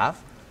liver they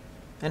have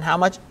and how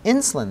much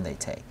insulin they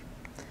take.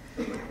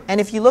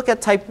 And if you look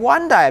at type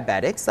 1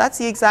 diabetics, that's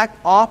the exact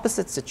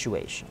opposite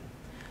situation.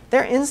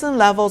 Their insulin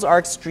levels are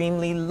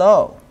extremely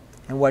low.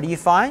 And what do you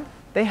find?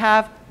 They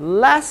have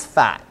less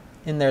fat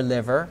in their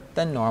liver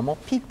than normal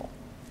people.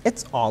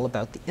 It's all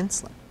about the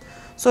insulin.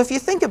 So if you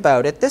think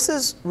about it, this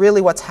is really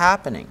what's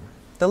happening.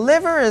 The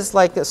liver is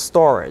like a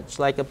storage,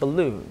 like a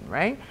balloon,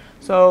 right?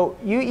 So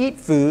you eat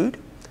food,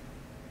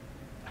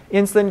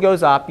 insulin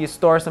goes up, you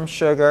store some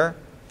sugar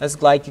as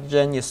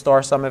glycogen, you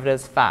store some of it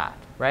as fat,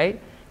 right?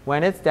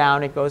 When it's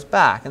down, it goes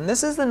back. And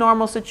this is the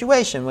normal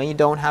situation when you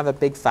don't have a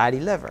big fatty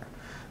liver.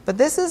 But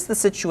this is the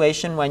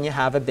situation when you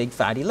have a big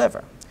fatty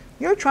liver.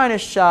 You're trying to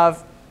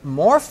shove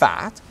more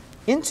fat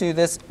into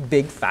this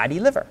big fatty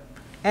liver.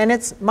 And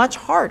it's much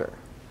harder,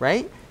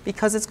 right?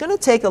 Because it's going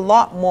to take a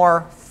lot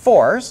more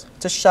force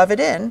to shove it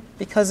in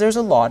because there's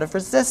a lot of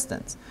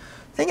resistance.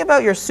 Think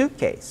about your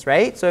suitcase,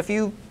 right? So if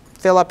you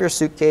fill up your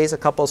suitcase, a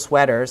couple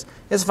sweaters,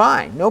 it's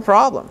fine, no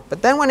problem.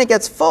 But then when it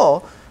gets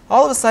full,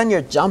 all of a sudden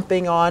you're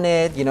jumping on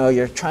it,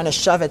 you're trying to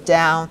shove it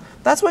down.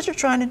 That's what you're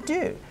trying to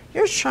do.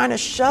 You're trying to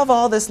shove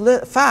all this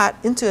fat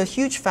into a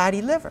huge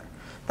fatty liver.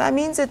 That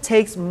means it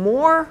takes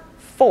more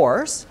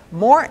force,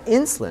 more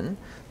insulin,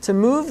 to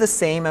move the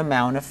same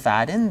amount of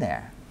fat in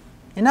there.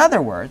 In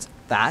other words,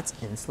 that's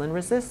insulin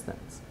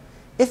resistance.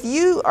 If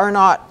you are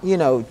not,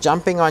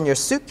 jumping on your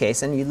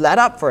suitcase and you let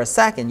up for a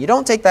second, you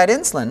don't take that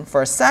insulin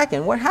for a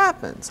second, what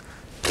happens?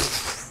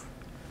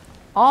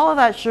 all of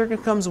that sugar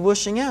comes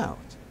whooshing out.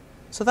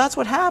 So that's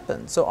what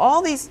happens. So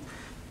all these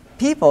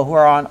people who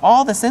are on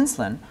all this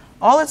insulin,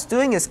 all it's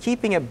doing is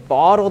keeping it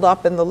bottled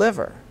up in the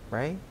liver,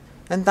 right?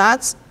 And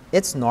that's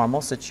its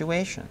normal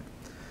situation.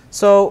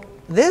 So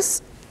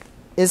this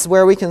is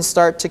where we can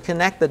start to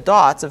connect the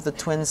dots of the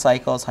twin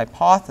cycles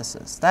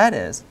hypothesis. That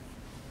is,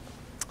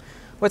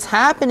 what's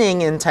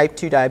happening in type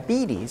 2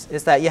 diabetes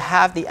is that you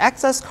have the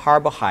excess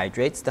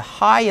carbohydrates, the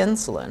high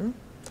insulin,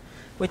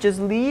 which is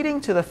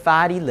leading to the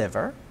fatty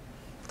liver.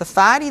 The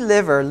fatty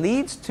liver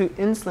leads to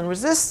insulin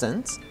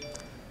resistance,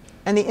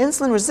 and the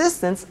insulin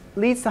resistance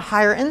leads to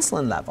higher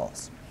insulin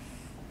levels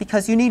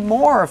because you need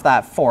more of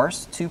that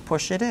force to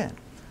push it in.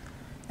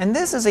 And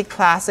this is a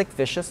classic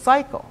vicious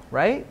cycle,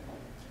 right?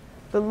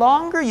 The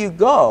longer you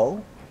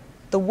go,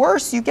 the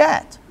worse you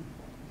get,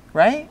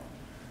 right?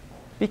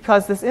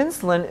 Because this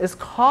insulin is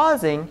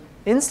causing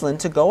insulin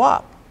to go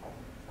up.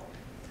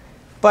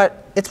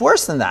 But it's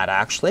worse than that,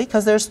 actually,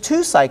 because there's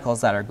two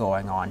cycles that are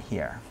going on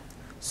here.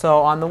 So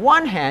on the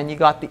one hand, you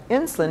got the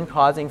insulin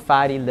causing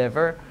fatty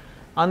liver.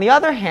 On the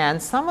other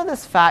hand, some of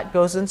this fat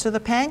goes into the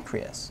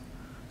pancreas.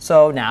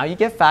 So now you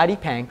get fatty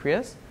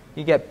pancreas,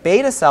 you get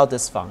beta cell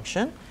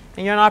dysfunction,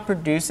 and you're not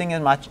producing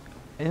as much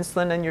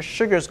insulin and your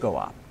sugars go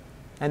up.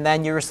 And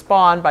then you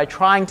respond by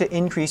trying to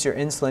increase your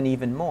insulin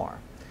even more.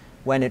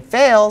 When it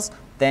fails,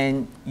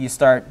 then you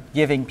start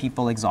giving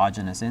people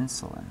exogenous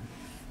insulin.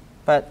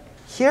 But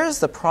here's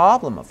the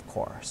problem, of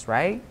course,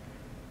 right?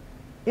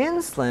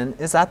 Insulin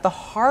is at the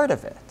heart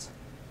of it.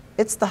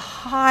 It's the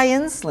high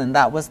insulin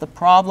that was the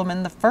problem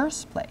in the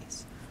first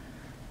place.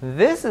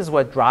 This is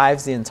what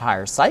drives the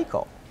entire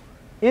cycle.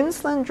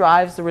 Insulin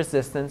drives the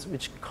resistance,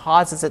 which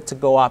causes it to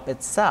go up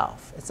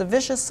itself. It's a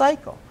vicious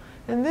cycle.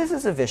 And this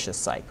is a vicious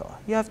cycle.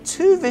 You have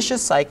two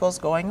vicious cycles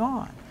going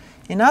on.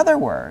 In other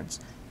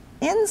words,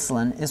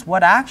 insulin is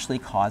what actually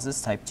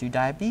causes type 2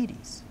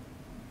 diabetes.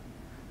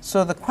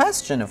 So the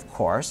question, of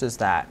course, is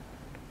that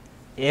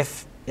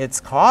if it's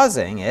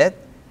causing it,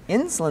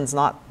 insulin's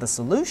not the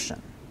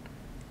solution.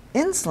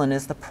 Insulin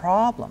is the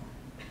problem.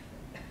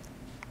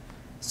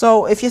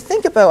 So if you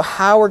think about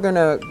how we're going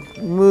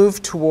to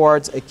move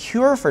towards a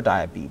cure for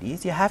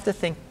diabetes, you have to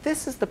think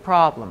this is the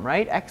problem,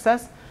 right?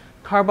 Excess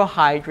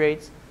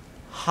carbohydrates,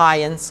 high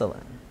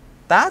insulin.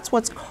 That's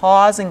what's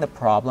causing the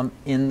problem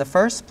in the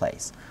first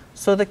place.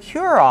 So the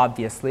cure,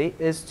 obviously,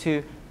 is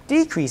to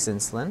decrease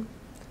insulin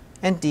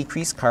and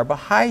decrease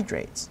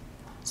carbohydrates.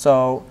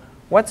 So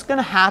what's going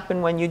to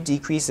happen when you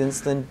decrease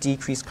insulin,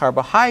 decrease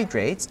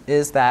carbohydrates,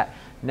 is that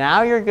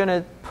now you're going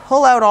to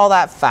pull out all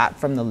that fat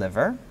from the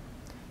liver,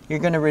 you're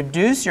going to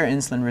reduce your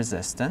insulin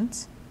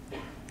resistance,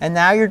 and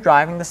now you're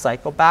driving the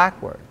cycle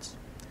backwards.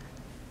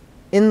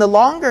 In the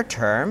longer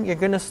term, you're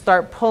going to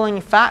start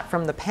pulling fat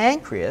from the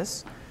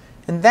pancreas,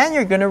 and then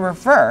you're going to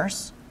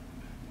reverse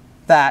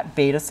that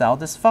beta cell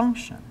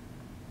dysfunction.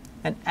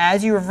 And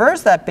as you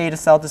reverse that beta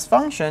cell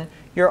dysfunction,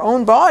 your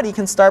own body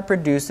can start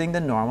producing the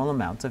normal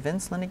amounts of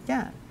insulin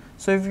again.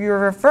 So if you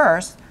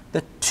reverse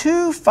the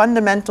two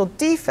fundamental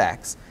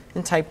defects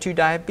in type 2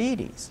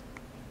 diabetes,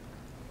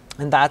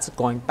 and that's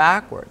going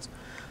backwards.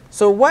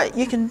 So what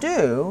you can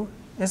do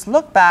is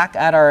look back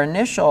at our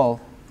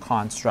initial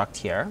construct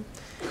here,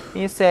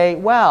 and you say,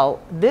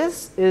 well,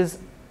 this is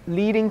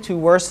leading to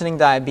worsening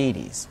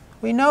diabetes.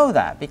 We know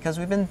that because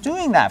we've been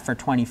doing that for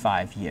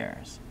 25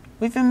 years.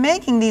 We've been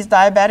making these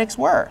diabetics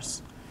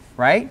worse,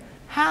 right?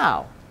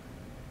 How?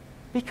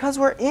 Because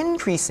we're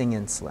increasing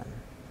insulin.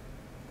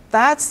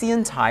 That's the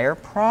entire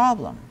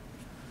problem.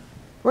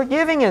 We're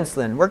giving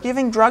insulin. We're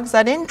giving drugs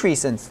that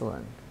increase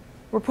insulin.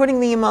 We're putting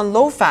them on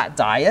low-fat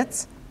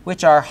diets,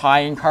 which are high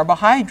in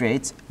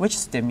carbohydrates, which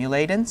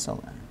stimulate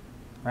insulin,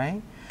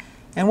 right?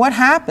 And what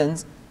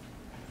happens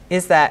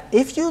is that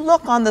if you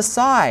look on the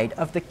side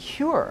of the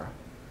cure,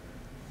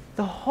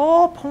 the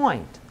whole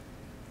point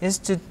is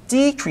to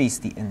decrease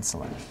the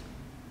insulin.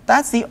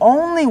 That's the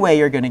only way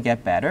you're going to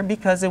get better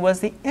because it was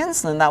the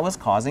insulin that was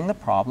causing the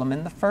problem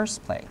in the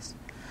first place.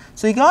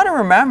 So you got to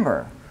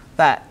remember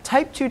that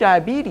type 2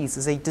 diabetes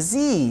is a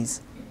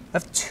disease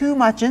of too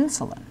much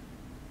insulin.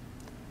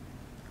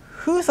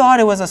 Who thought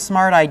it was a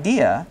smart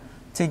idea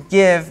to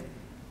give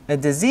a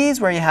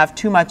disease where you have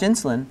too much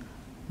insulin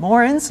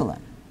more insulin?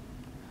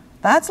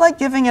 That's like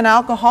giving an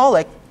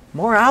alcoholic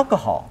more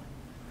alcohol.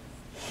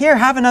 Here,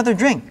 have another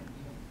drink.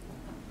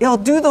 It'll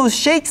do those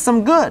shakes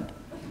some good.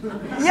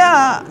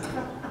 Yeah,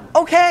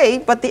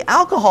 okay, but the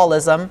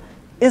alcoholism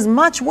is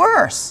much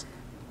worse.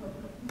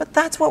 But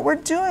that's what we're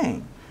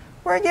doing.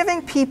 We're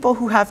giving people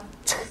who have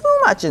too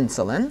much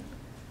insulin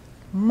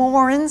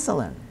more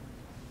insulin.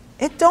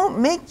 It don't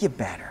make you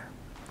better.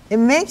 It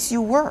makes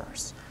you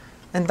worse.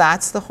 And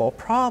that's the whole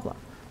problem.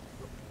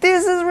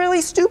 This is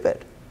really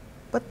stupid,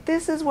 but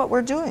this is what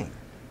we're doing.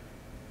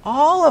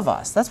 All of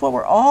us, that's what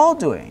we're all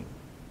doing,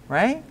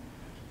 right?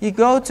 You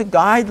go to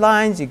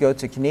guidelines, you go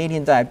to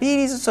Canadian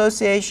Diabetes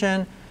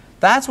Association,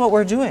 that's what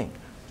we're doing.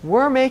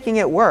 We're making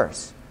it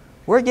worse.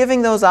 We're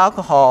giving those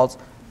alcohols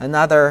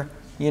another,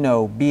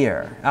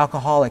 beer,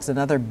 alcoholics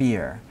another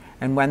beer.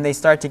 And when they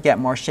start to get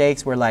more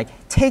shakes, we're like,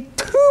 take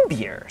 2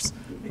 beers.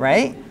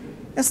 right?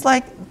 It's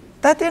like,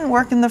 that didn't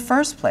work in the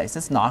first place.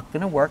 It's not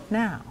going to work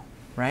now,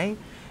 right?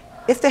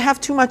 If they have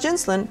too much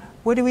insulin,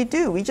 what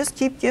do? We just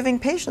keep giving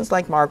patients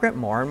like Margaret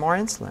more and more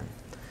insulin.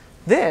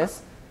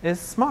 This is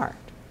smart.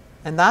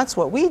 And that's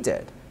what we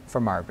did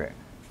for Margaret.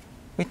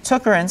 We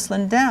took her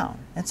insulin down.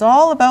 It's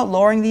all about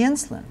lowering the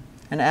insulin.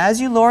 And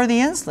as you lower the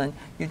insulin,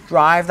 you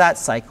drive that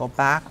cycle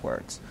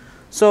backwards.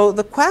 So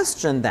the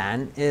question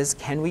then is,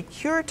 can we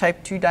cure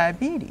type 2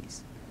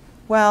 diabetes?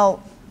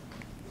 Well,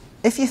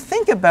 if you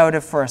think about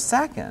it for a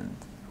second,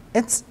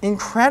 it's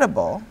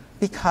incredible,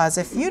 because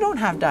if you don't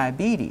have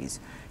diabetes,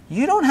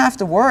 you don't have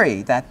to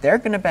worry that they're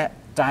going to get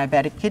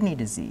diabetic kidney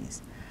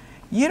disease.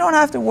 You don't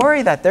have to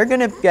worry that they're going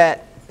to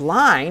get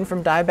blind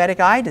from diabetic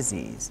eye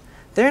disease.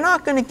 They're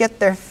not going to get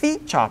their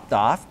feet chopped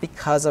off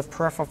because of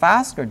peripheral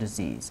vascular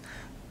disease.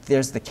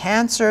 There's the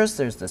cancers,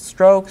 there's the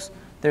strokes,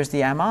 there's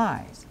the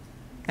MIs.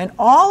 And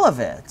all of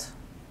it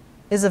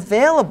is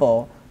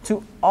available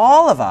to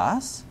all of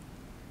us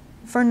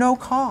for no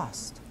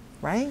cost,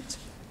 right?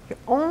 You're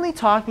only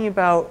talking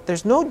about,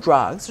 there's no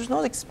drugs, there's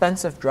no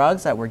expensive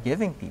drugs that we're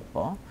giving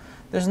people.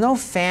 There's no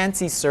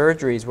fancy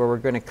surgeries where we're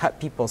going to cut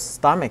people's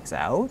stomachs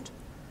out.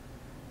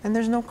 And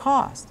there's no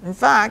cost. In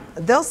fact,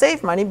 they'll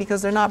save money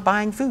because they're not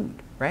buying food,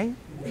 right?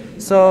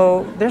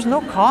 So there's no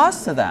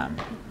cost to them.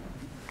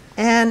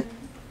 And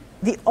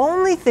the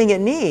only thing it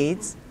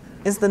needs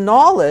is the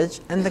knowledge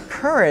and the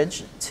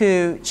courage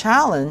to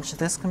challenge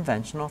this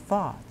conventional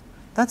thought.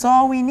 That's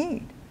all we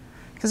need.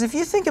 Because if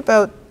you think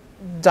about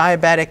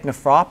diabetic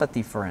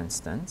nephropathy, for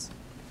instance,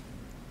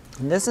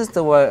 and this is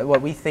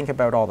what we think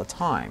about all the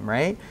time,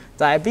 right?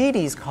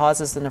 Diabetes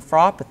causes the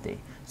nephropathy.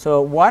 So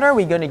what are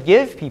we going to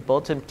give people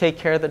to take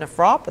care of the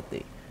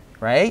nephropathy,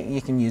 right? You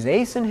can use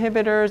ACE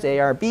inhibitors,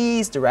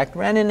 ARBs, direct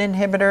renin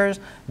inhibitors,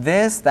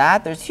 this,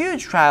 that. There's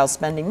huge trials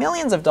spending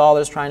millions of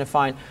dollars trying to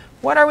find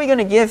what are we going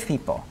to give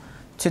people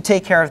to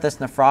take care of this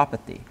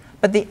nephropathy.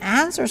 But the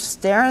answer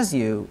stares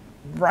you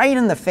right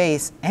in the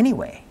face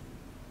anyway.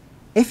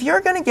 If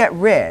you're going to get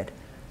rid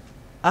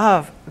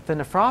of the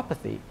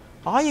nephropathy,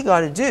 all you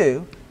got to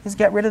do is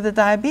get rid of the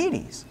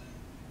diabetes.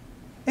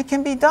 It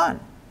can be done.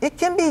 It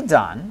can be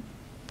done.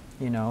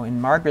 You know, in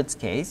Margaret's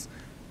case,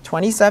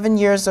 27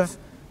 years of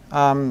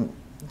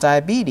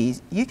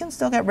diabetes, you can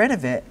still get rid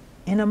of it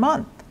in a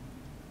month,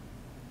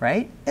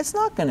 right? It's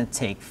not going to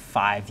take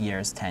 5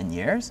 years, 10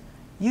 years.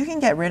 You can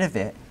get rid of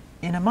it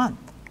in a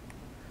month.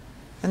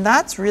 And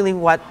that's really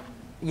what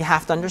you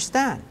have to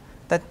understand,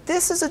 that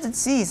this is a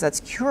disease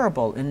that's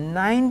curable in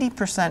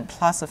 90%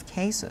 plus of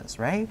cases,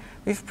 right?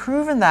 We've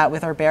proven that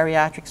with our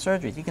bariatric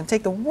surgeries. You can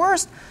take the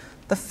worst,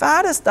 the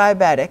fattest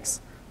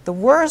diabetics, the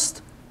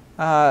worst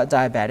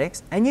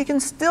diabetics, and you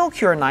can still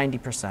cure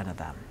 90% of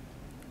them.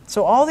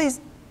 So all these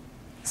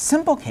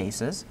simple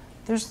cases,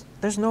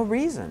 there's no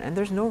reason, and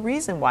there's no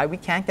reason why we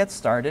can't get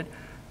started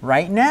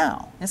right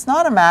now. It's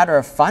not a matter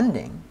of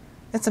funding,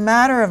 it's a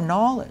matter of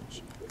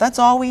knowledge. That's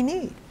all we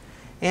need.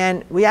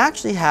 And we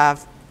actually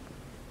have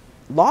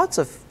lots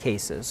of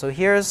cases. So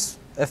here's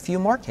a few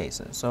more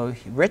cases. So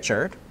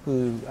Richard,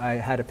 who I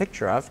had a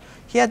picture of,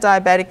 he had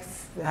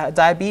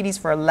diabetes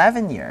for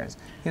 11 years.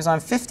 He was on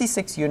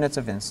 56 units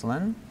of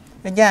insulin.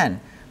 Again,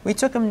 we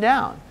took him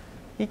down.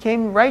 He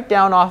came right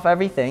down off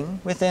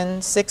everything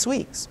within 6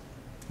 weeks.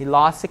 He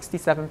lost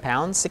 67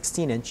 pounds,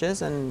 16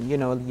 inches, and you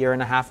know, a year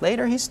and a half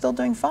later, he's still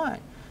doing fine.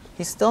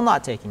 He's still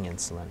not taking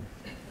insulin.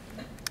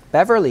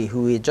 Beverly,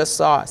 who we had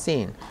just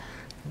seen,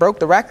 broke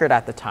the record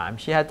at the time.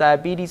 She had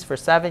diabetes for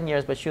 7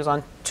 years, but she was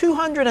on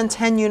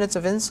 210 units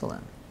of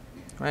insulin,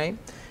 right?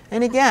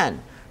 And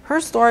again,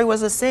 her story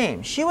was the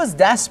same. She was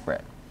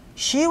desperate.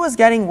 She was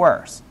getting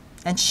worse,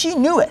 and she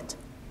knew it.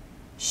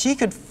 She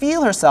could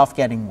feel herself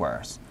getting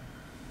worse,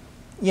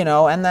 you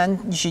know, and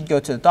then she'd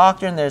go to the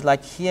doctor and there's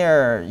like,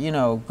 here, you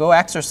know, go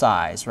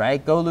exercise,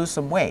 right? Go lose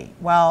some weight.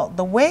 Well,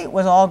 the weight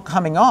was all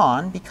coming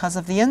on because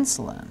of the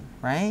insulin,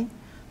 right?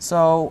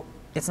 So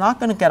it's not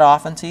going to get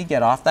off until you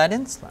get off that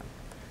insulin.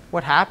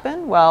 What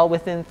happened? Well,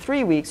 within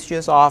 3 weeks, she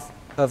was off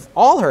of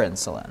all her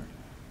insulin.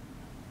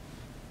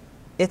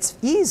 It's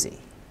easy.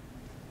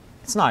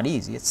 It's not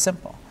easy, it's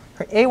simple.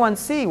 Her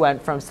A1C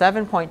went from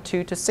 7.2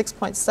 to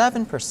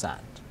 6.7%.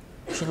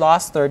 She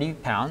lost 30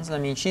 pounds. I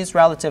mean, she's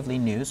relatively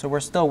new, so we're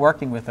still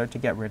working with her to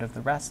get rid of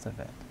the rest of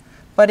it.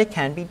 But it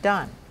can be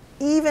done,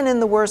 even in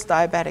the worst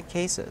diabetic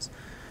cases.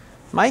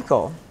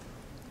 Michael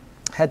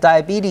had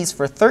diabetes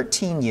for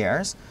 13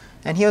 years,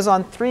 and he was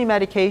on 3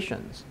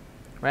 medications,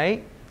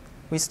 right?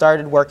 We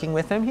started working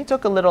with him. He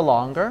took a little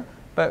longer,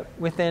 but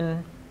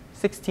within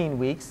 16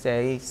 weeks,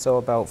 say, so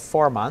about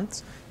 4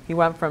 months, he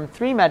went from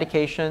 3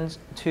 medications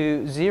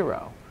to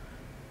 0.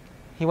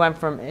 He went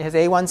from, his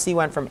A1C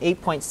went from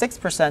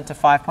 8.6% to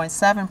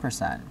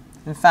 5.7%.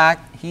 In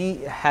fact, he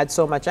had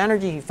so much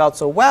energy, he felt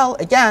so well,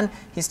 again,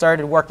 he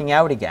started working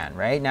out again,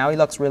 right? Now he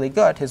looks really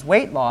good. His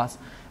weight loss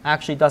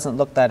actually doesn't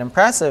look that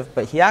impressive,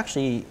 but he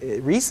actually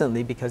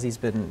recently, because he's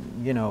been,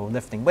 you know,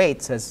 lifting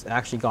weights, has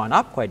actually gone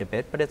up quite a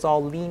bit, but it's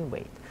all lean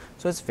weight.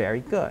 So it's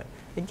very good.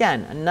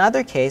 Again,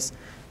 another case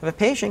of a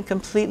patient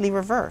completely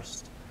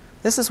reversed.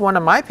 This is one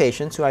of my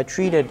patients who I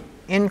treated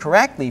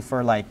incorrectly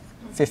for like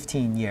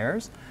 15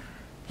 years.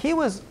 He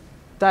was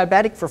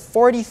diabetic for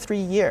 43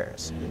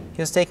 years.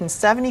 He was taking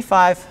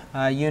 75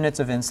 units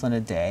of insulin a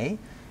day.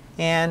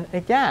 And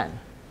again,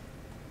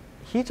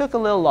 he took a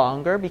little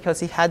longer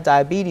because he had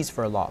diabetes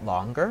for a lot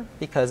longer,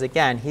 because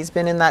again, he's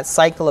been in that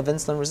cycle of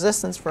insulin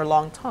resistance for a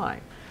long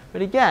time.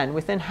 But again,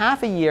 within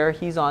half a year,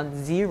 he's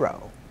on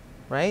 0,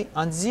 right?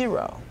 On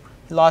 0.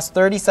 He lost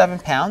 37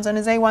 pounds, and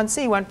his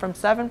A1C went from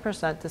 7%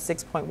 to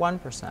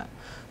 6.1%.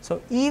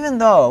 So even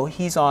though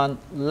he's on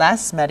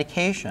less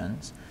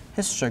medications,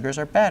 his sugars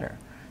are better.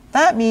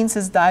 That means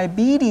his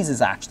diabetes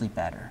is actually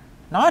better,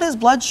 not his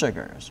blood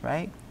sugars,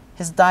 right?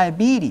 His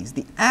diabetes,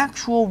 the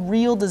actual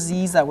real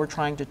disease that we're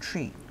trying to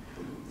treat,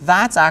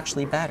 that's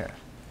actually better.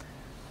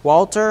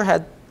 Walter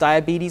had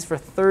diabetes for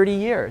 30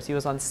 years. He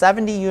was on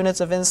 70 units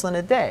of insulin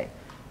a day.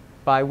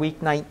 By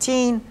week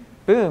 19,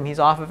 boom, he's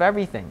off of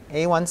everything.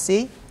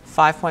 A1C,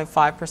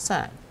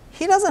 5.5%.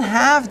 He doesn't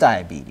have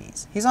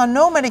diabetes. He's on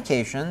no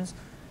medications.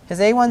 His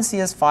A1C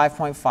is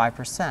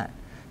 5.5%.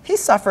 He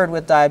suffered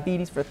with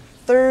diabetes for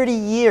 30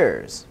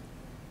 years.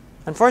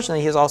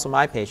 Unfortunately, he was also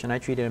my patient. I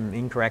treated him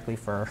incorrectly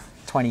for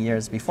 20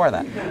 years before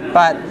that.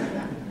 But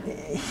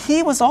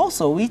he was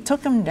also, we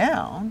took him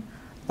down,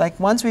 like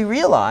once we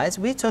realized,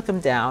 we took him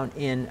down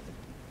in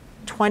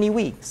 20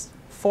 weeks,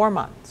 4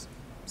 months.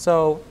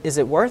 So is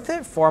it worth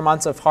it? 4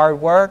 months of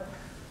hard work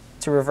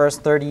to reverse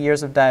 30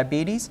 years of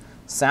diabetes?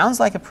 Sounds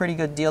like a pretty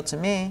good deal to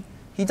me.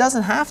 He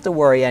doesn't have to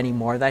worry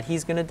anymore that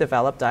he's going to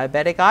develop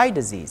diabetic eye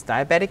disease,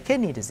 diabetic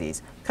kidney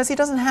disease, because he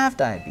doesn't have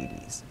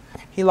diabetes.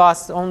 He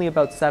lost only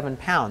about 7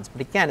 pounds.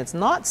 But again, it's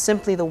not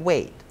simply the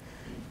weight.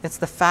 It's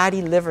the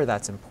fatty liver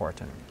that's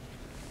important.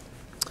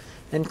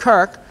 And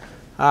Kirk,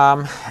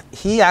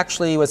 he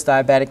actually was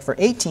diabetic for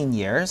 18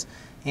 years,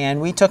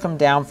 and we took him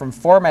down from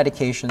 4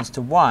 medications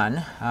to 1.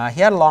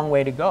 He had a long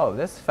way to go.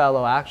 This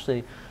fellow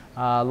actually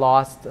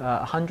lost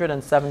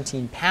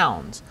 117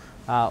 pounds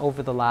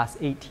over the last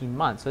 18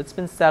 months. So it's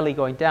been steadily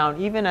going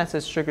down, even as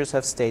his sugars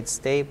have stayed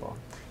stable.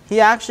 He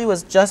actually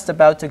was just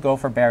about to go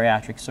for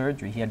bariatric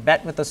surgery. He had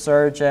met with the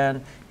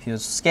surgeon. He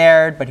was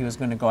scared, but he was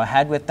going to go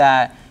ahead with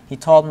that. He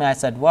told me, I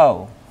said,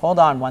 whoa, hold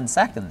on 1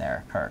 second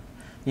there, Kirk.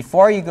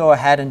 Before you go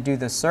ahead and do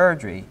the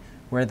surgery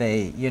where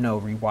they,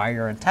 rewire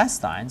your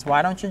intestines,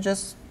 why don't you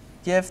just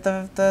give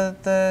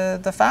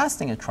the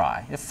fasting a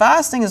try? If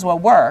fasting is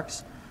what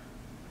works,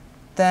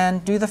 then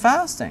do the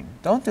fasting.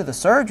 Don't do the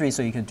surgery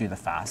so you can do the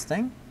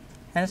fasting.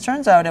 And it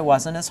turns out it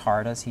wasn't as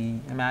hard as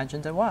he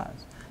imagined it was.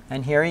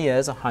 And here he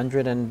is,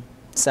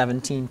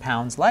 117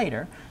 pounds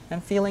lighter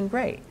and feeling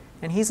great.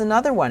 And he's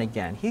another one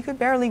again. He could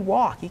barely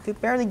walk. He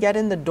could barely get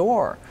in the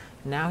door.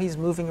 Now he's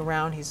moving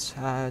around. He's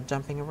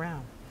jumping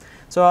around.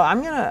 So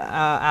I'm going to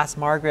ask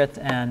Margaret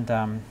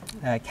and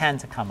Ken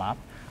to come up.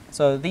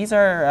 So these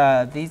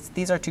are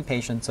 2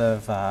 patients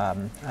of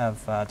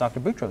Dr.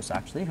 Boutros,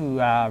 actually, who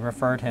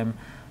referred him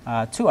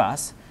to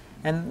us.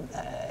 And,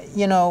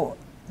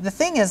 the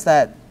thing is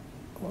that,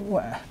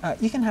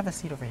 you can have a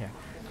seat over here.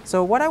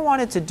 So what I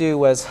wanted to do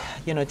was,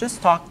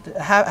 just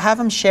have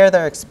them share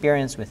their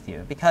experience with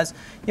you. Because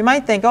you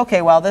might think,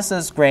 okay, well, this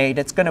is great,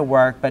 it's going to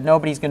work, but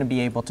nobody's going to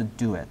be able to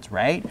do it,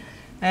 right?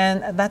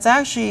 And that's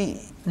actually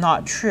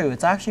not true.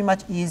 It's actually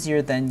much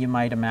easier than you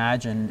might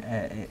imagine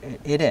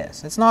it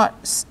is. It's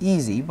not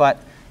easy, but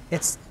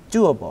it's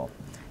doable.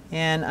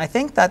 And I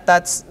think that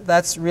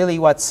that's really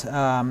what's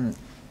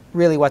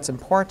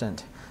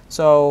important.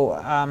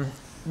 So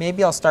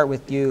maybe I'll start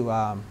with you,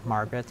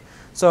 Margaret.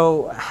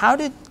 So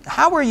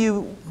how were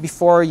you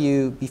before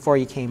you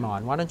came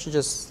on? Why don't you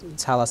just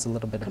tell us a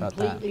little bit about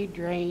that? Completely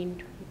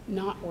drained,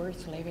 not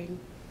worth living.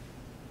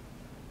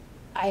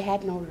 I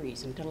had no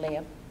reason to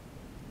live.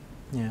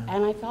 Yeah.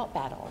 And I felt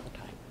bad all the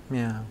time.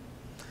 Yeah.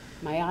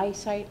 My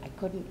eyesight, I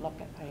couldn't look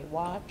at my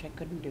watch, I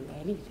couldn't do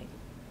anything.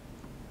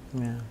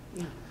 Yeah.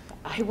 Yeah.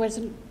 I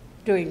wasn't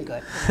doing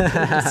good.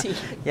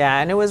 Yeah,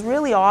 and it was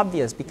really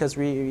obvious because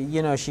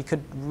she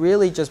could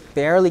really just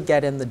barely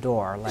get in the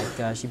door.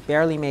 Like she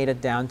barely made it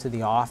down to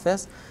the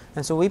office,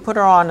 and so we put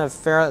her on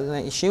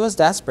she was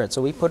desperate,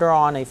 so we put her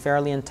on a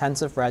fairly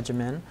intensive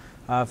regimen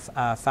of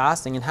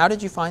fasting. And how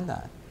did you find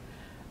that?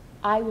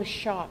 I was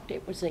shocked.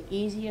 It was the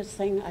easiest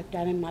thing I've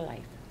done in my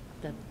life.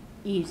 The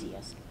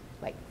easiest.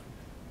 Like,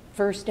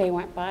 first day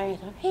went by, I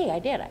thought, hey, I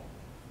did it.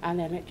 And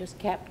then it just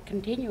kept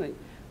continuing.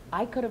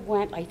 I could have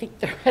went, I think,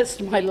 the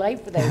rest of my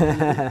life without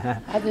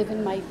eating, other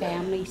than my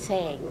family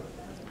saying,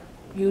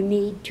 you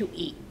need to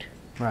eat.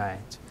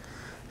 Right.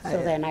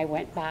 So then I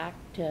went back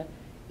to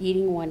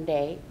eating one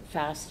day,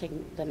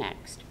 fasting the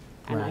next.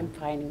 And Right. I'm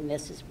finding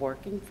this is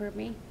working for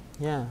me.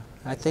 Yeah,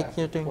 I think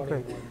you're doing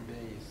great.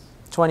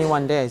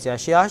 21 days, yeah.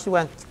 She actually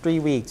went 3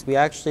 weeks. We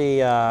actually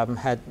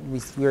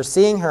we were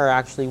seeing her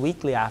actually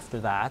weekly after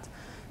that.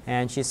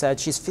 And she said,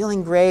 she's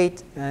feeling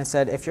great. And I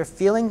said, if you're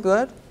feeling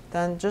good,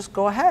 then just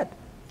go ahead.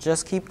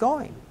 Just keep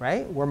going,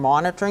 right? We're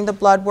monitoring the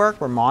blood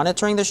work. We're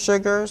monitoring the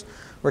sugars.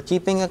 We're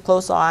keeping a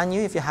close eye on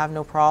you if you have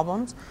no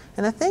problems.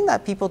 And the thing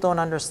that people don't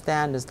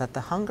understand is that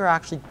the hunger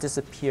actually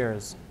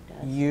disappears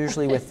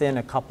usually within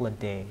a couple of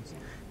days.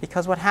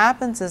 Because what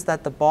happens is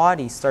that the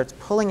body starts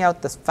pulling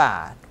out this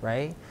fat,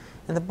 right?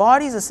 And the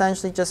body is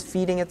essentially just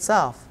feeding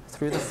itself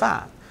through the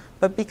fat.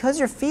 But because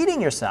you're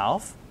feeding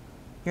yourself,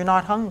 you're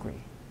not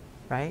hungry,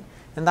 right?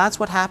 And that's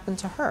what happened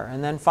to her.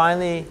 And then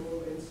finally,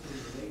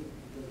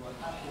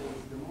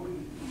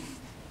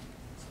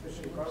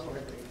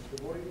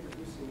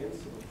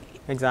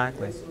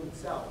 exactly. Insulin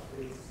itself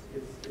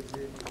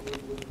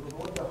will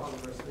promote the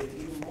hunger, so they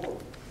eat more.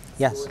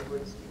 Yes. So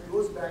it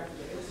goes back to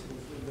the insulin.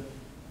 So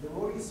the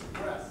more you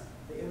suppress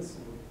the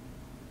insulin,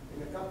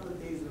 in a couple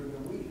of days or in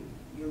a week,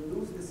 you'll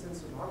lose the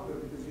sense of hunger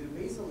because your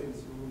basal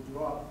insulin will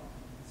drop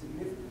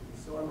significantly.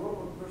 So a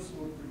normal person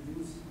would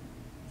produce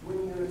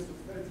 20 units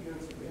or 30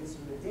 units of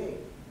insulin a day.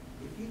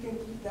 If you can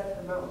keep that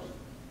amount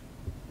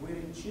where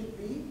it should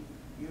be,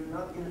 you're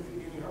not going to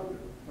feel any hunger.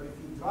 But if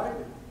you drive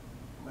it,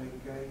 like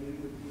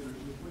you're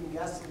putting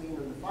gasoline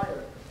on the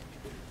fire,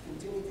 it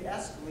continue to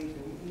escalate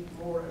and you eat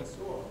more and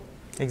so on.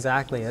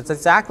 Exactly. That's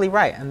exactly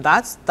right. And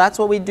that's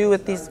what we do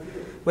with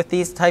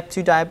these type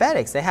 2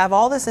 diabetics. They have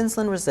all this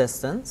insulin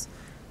resistance,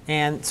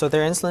 and so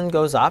their insulin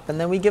goes up, and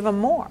then we give them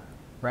more,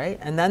 right?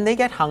 And then they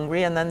get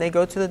hungry, and then they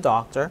go to the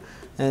doctor,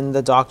 and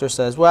the doctor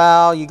says,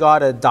 well, you got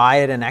to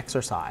diet and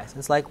exercise.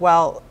 It's like,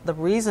 well, the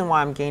reason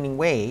why I'm gaining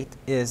weight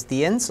is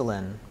the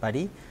insulin,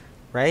 buddy,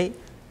 right?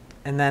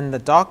 And then the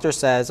doctor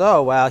says,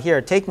 oh, well,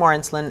 here, take more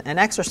insulin and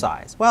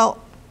exercise. Well,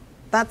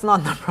 that's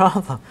not the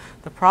problem.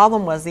 The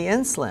problem was the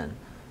insulin.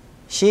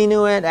 She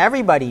knew it,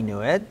 everybody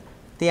knew it.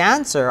 The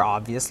answer,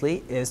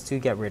 obviously, is to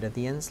get rid of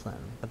the insulin.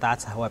 But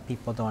that's what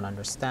people don't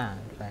understand,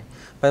 right?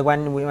 But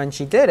when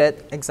she did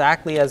it,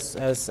 exactly as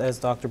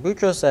Dr.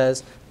 Boutros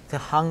says, the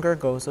hunger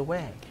goes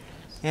away.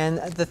 And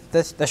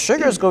the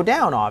sugars go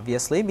down,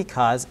 obviously,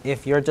 because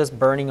if you're just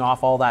burning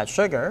off all that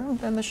sugar,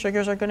 then the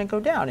sugars are going to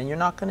go down, and you're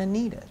not going to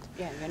need it.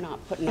 Yeah, you're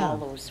not putting all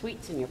those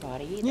sweets in your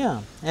body either.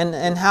 Yeah,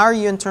 and how are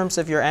you in terms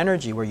of your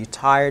energy? Were you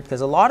tired? Because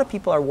a lot of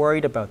people are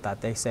worried about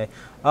that. They say,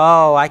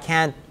 oh, I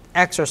can't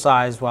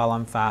exercise while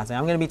I'm fasting.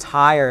 I'm going to be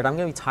tired. I'm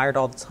going to be tired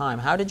all the time.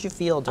 How did you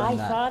feel during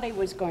that? I thought I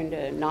was going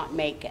to not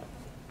make it.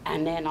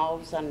 And then all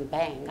of a sudden,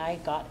 bang, I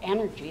got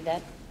energy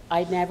that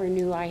I never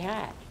knew I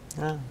had.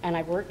 Yeah. And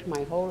I've worked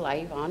my whole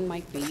life on my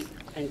feet,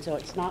 and so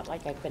it's not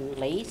like I've been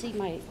lazy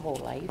my whole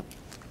life,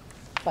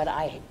 but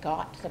I had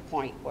got to the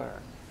point where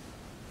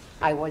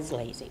I was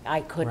lazy. I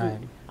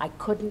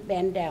couldn't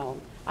bend down.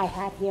 I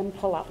had him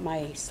pull up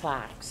my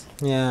slacks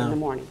in the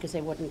morning because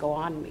they wouldn't go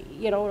on me.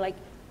 You know, like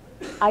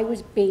I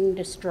was being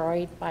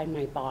destroyed by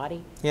my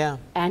body,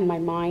 and my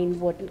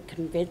mind wouldn't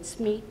convince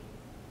me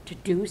to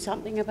do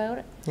something about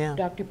it. Yeah.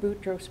 Dr.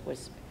 Boutros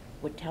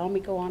would tell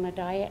me go on a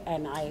diet,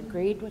 and I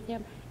agreed with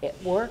him. It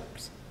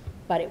works,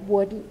 but it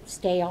wouldn't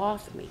stay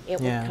off me.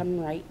 It would come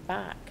right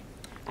back.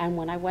 And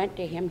when I went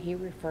to him, he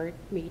referred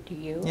me to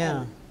you.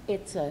 Yeah. And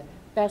it's the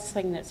best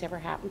thing that's ever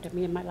happened to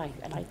me in my life,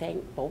 and I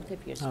thank both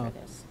of you for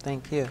this.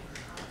 Thank you.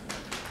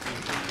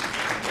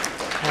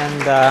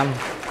 And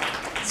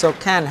so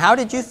Ken, how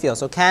did you feel?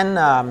 So Ken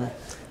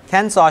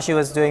saw she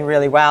was doing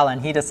really well,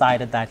 and he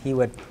decided that he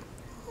would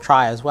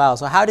try as well.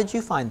 So how did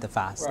you find the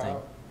fasting?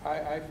 Well,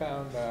 I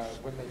found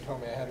when they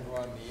told me I had to go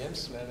on the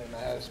insulin and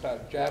I had to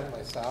start jabbing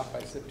myself,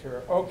 I said to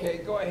her, okay,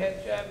 go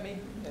ahead, jab me.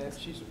 And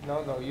she said,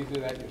 no, you do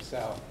that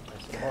yourself.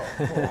 I said,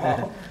 oh,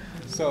 wow.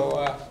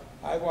 So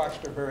I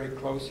watched her very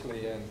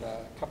closely, and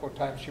a couple of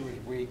times she was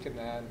weak and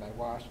that, and I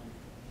watched her.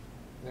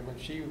 Then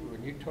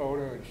when you told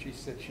her and she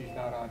said she's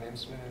not on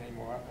insulin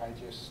anymore, I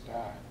just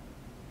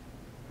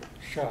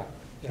shocked.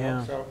 You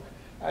know? So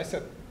I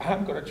said,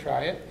 I'm going to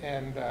try it,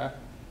 and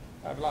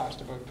I've lost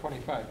about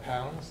 25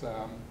 pounds.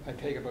 I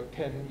take about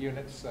 10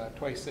 units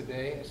twice a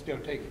day. I still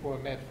take 4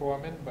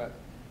 metformin, but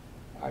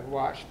I've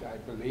watched, I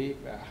believe,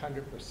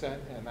 100%,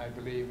 and I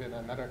believe in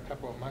another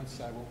couple of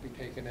months I won't be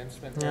taking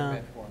insulin or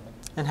metformin.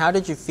 And how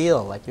did you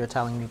feel? Like you were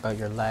telling me about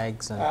your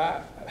legs. And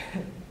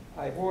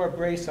I wore a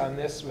brace on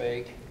this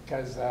leg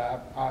because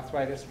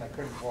arthritis, and I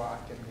couldn't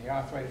walk, and the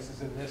arthritis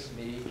is in this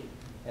knee,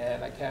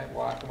 and I can't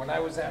walk. And when I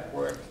was at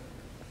work,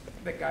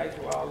 the guys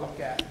will all look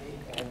at me,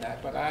 and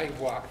but I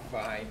walk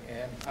fine,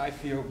 and I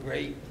feel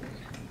great.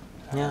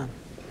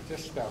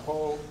 Just a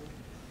whole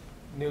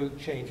new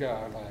change of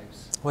our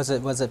lives. Was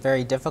it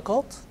very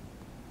difficult?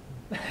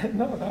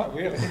 No, not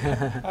really.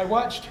 I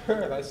watched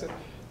her, and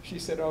she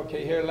said,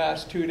 okay, here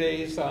last 2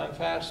 days on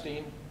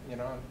fasting, you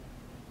know.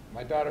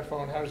 My daughter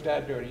phoned, how's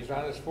Dad doing? He's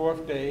on his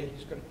 4th day.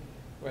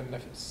 When the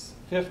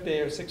 5th day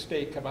or 6th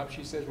day come up,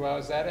 she says, well,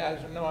 is that it?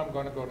 I said, no, I'm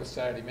going to go to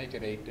Saturday, make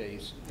it 8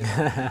 days. You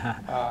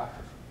know?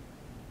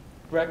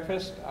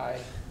 Breakfast,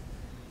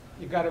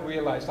 you got to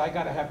realize I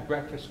got to have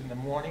breakfast in the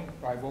morning,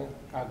 or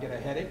I'll get a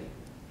headache,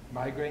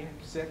 migraine,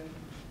 sick.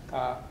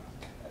 I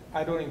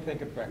don't even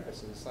think of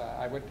breakfasts.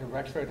 I went to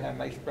Rexford, had a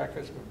nice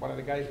breakfast with one of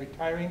the guys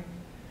retiring.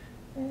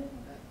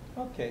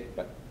 Okay,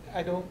 but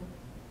I don't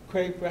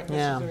crave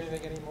breakfasts or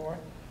anything anymore.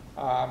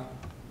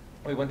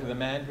 We went to the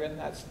Mandarin,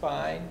 that's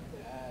fine.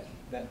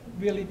 that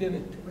really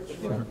didn't,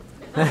 you know.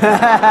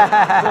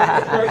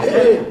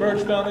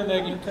 Birch down in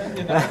Eglinton,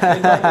 you know, they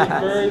know me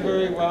very,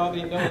 very well.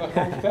 They know the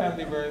whole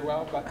family very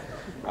well. But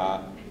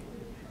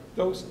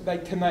those,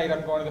 like tonight,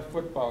 I'm going to the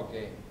football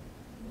game.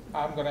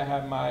 I'm going to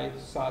have my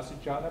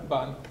sausage on a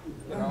bun,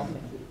 you know.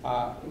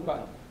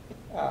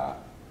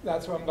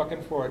 That's what I'm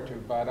looking forward to.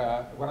 But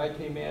when I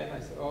came in,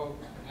 I said, "Oh,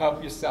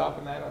 help yourself,"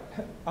 and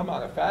I'm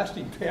on a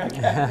fasting day. I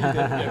can't eat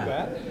any of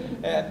that.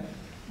 And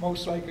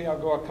most likely I'll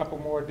go a couple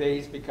more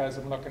days because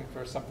I'm looking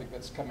for something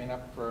that's coming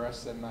up for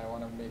us, and I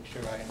want to make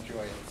sure I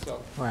enjoy it.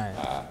 So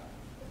Right.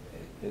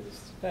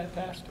 It's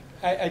fantastic.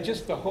 I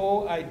just, the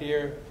whole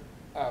idea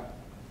of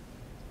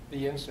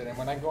the incident,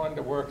 when I go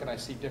into work and I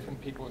see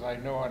different people that I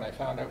know, and I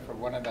found out for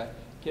one of the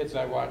kids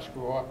I watched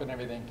grow up and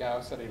everything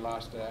else that he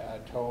lost a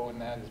toe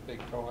and that, his big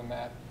toe and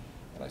that,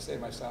 and I say to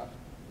myself,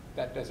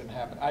 that doesn't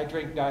happen. I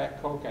drink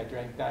Diet Coke. I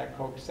drank Diet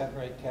Coke 7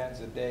 or 8 cans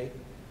a day.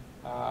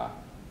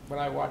 When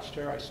I watched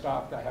her, I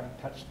stopped. I haven't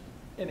touched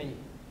any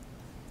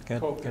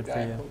Coke or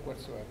Diet Coke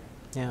whatsoever.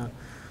 Yeah.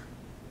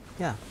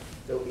 Yeah.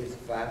 So is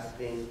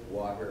fasting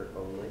water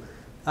only?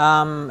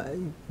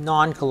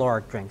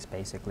 Non-caloric drinks,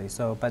 basically.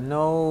 So, but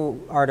no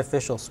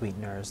artificial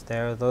sweeteners.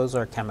 Those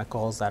are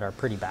chemicals that are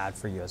pretty bad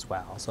for you as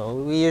well. So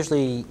we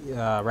usually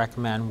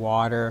recommend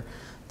water,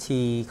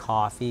 tea,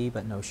 coffee,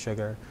 but no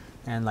sugar,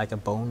 and like a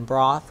bone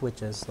broth,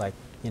 which is like,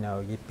 you know,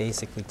 you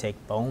basically take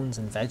bones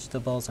and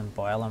vegetables and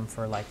boil them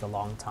for like a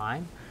long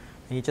time,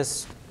 and you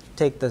just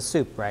take the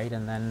soup, right?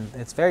 And then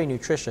it's very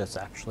nutritious,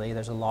 actually.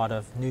 There's a lot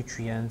of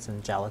nutrients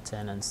and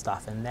gelatin and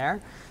stuff in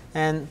there.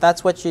 And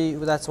that's what you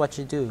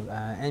do.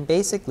 And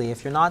basically,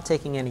 if you're not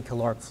taking any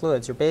caloric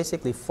fluids, you're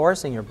basically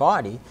forcing your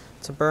body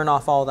to burn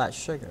off all that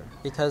sugar.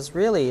 Because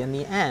really, in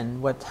the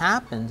end, what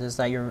happens is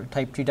that your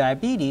type 2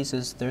 diabetes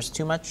is there's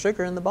too much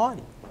sugar in the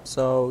body.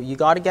 So you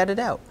got to get it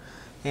out.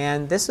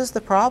 And this is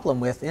the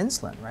problem with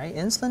insulin, right?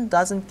 Insulin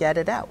doesn't get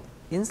it out.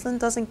 Insulin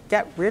doesn't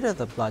get rid of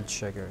the blood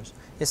sugars.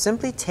 It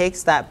simply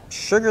takes that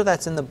sugar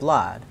that's in the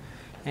blood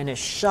and it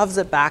shoves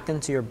it back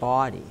into your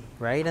body,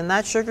 right? And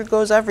that sugar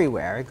goes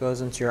everywhere. It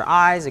goes into your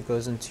eyes, it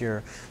goes into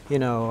your,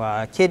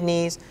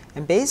 kidneys,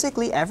 and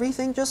basically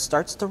everything just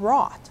starts to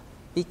rot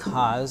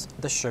because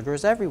the sugar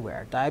is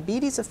everywhere.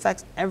 Diabetes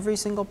affects every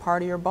single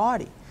part of your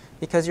body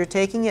because you're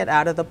taking it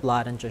out of the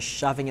blood and just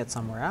shoving it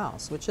somewhere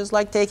else, which is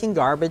like taking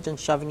garbage and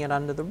shoving it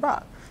under the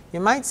rug. You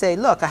might say,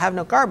 look, I have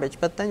no garbage,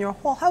 but then your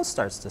whole house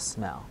starts to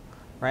smell,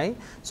 right?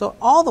 So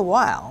all the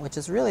while, which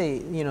is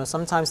really,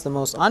 sometimes the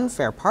most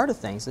unfair part of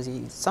things,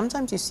 is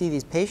sometimes you see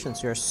these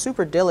patients who are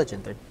super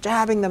diligent. They're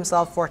jabbing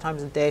themselves 4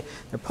 times a day.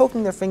 They're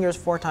poking their fingers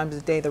 4 times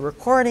a day. They're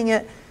recording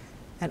it.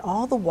 And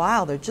all the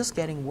while, they're just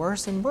getting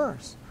worse and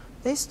worse.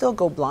 They still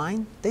go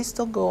blind. They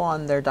still go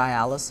on their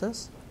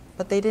dialysis,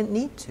 but they didn't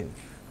need to.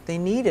 They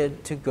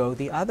needed to go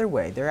the other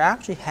way. They're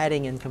actually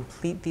heading in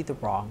completely the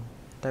wrong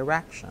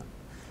direction.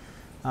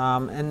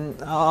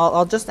 And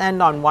I'll just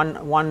end on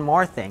one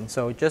more thing.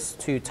 So just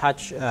to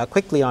touch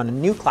quickly on a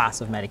new class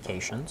of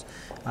medications,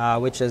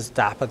 which is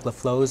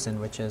dapagliflozin,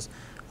 which is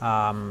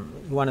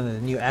one of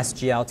the new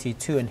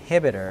SGLT2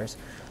 inhibitors.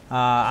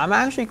 I'm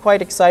actually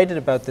quite excited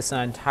about this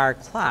entire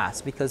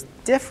class because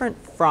different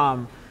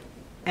from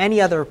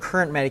any other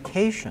current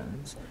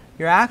medications,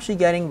 you're actually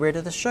getting rid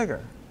of the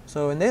sugar.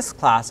 So in this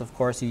class, of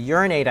course, you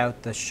urinate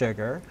out the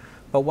sugar,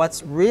 but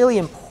what's really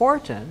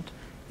important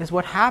is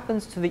what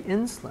happens to the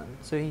insulin.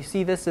 So you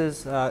see this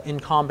is in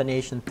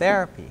combination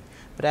therapy.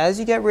 But as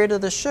you get rid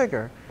of the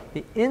sugar,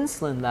 the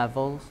insulin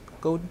levels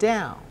go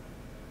down,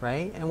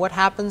 right? And what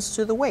happens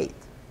to the weight?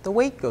 The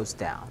weight goes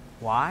down.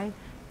 Why?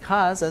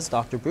 Because, as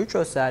Dr.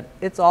 Boutros said,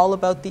 it's all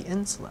about the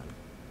insulin,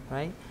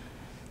 right?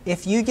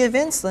 If you give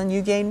insulin,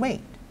 you gain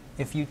weight.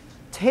 If you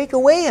take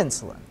away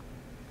insulin,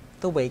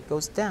 the weight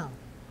goes down.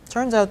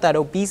 Turns out that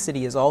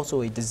obesity is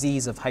also a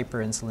disease of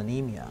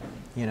hyperinsulinemia.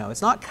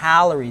 It's not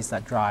calories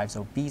that drives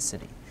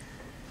obesity.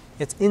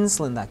 It's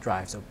insulin that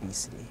drives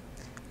obesity.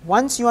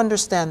 Once you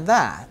understand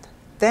that,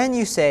 then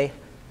you say,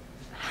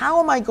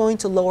 how am I going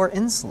to lower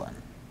insulin,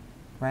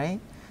 right?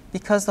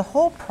 Because the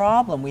whole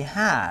problem we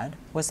had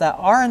was that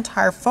our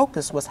entire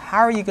focus was, how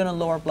are you going to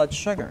lower blood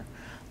sugar?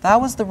 That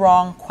was the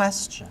wrong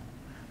question.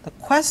 The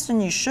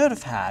question you should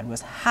have had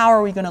was, how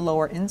are we going to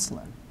lower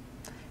insulin?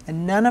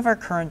 And none of our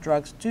current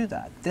drugs do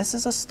that. This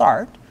is a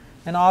start,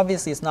 and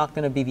obviously it's not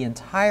going to be the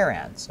entire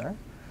answer,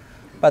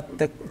 but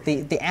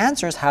the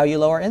answer is how you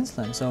lower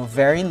insulin. So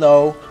very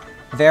low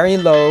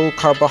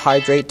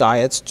carbohydrate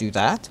diets do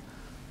that.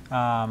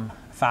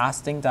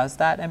 Fasting does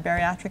that, and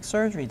bariatric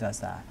surgery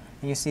does that.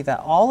 And you see that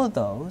all of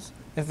those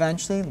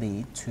eventually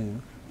lead to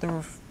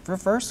the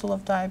reversal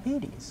of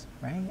diabetes,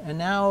 right? And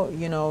now,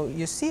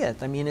 you see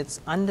it. I mean,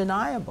 it's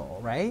undeniable,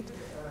 right?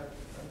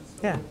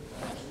 Yeah.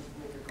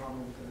 Make a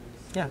comment.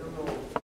 Yeah. I don't know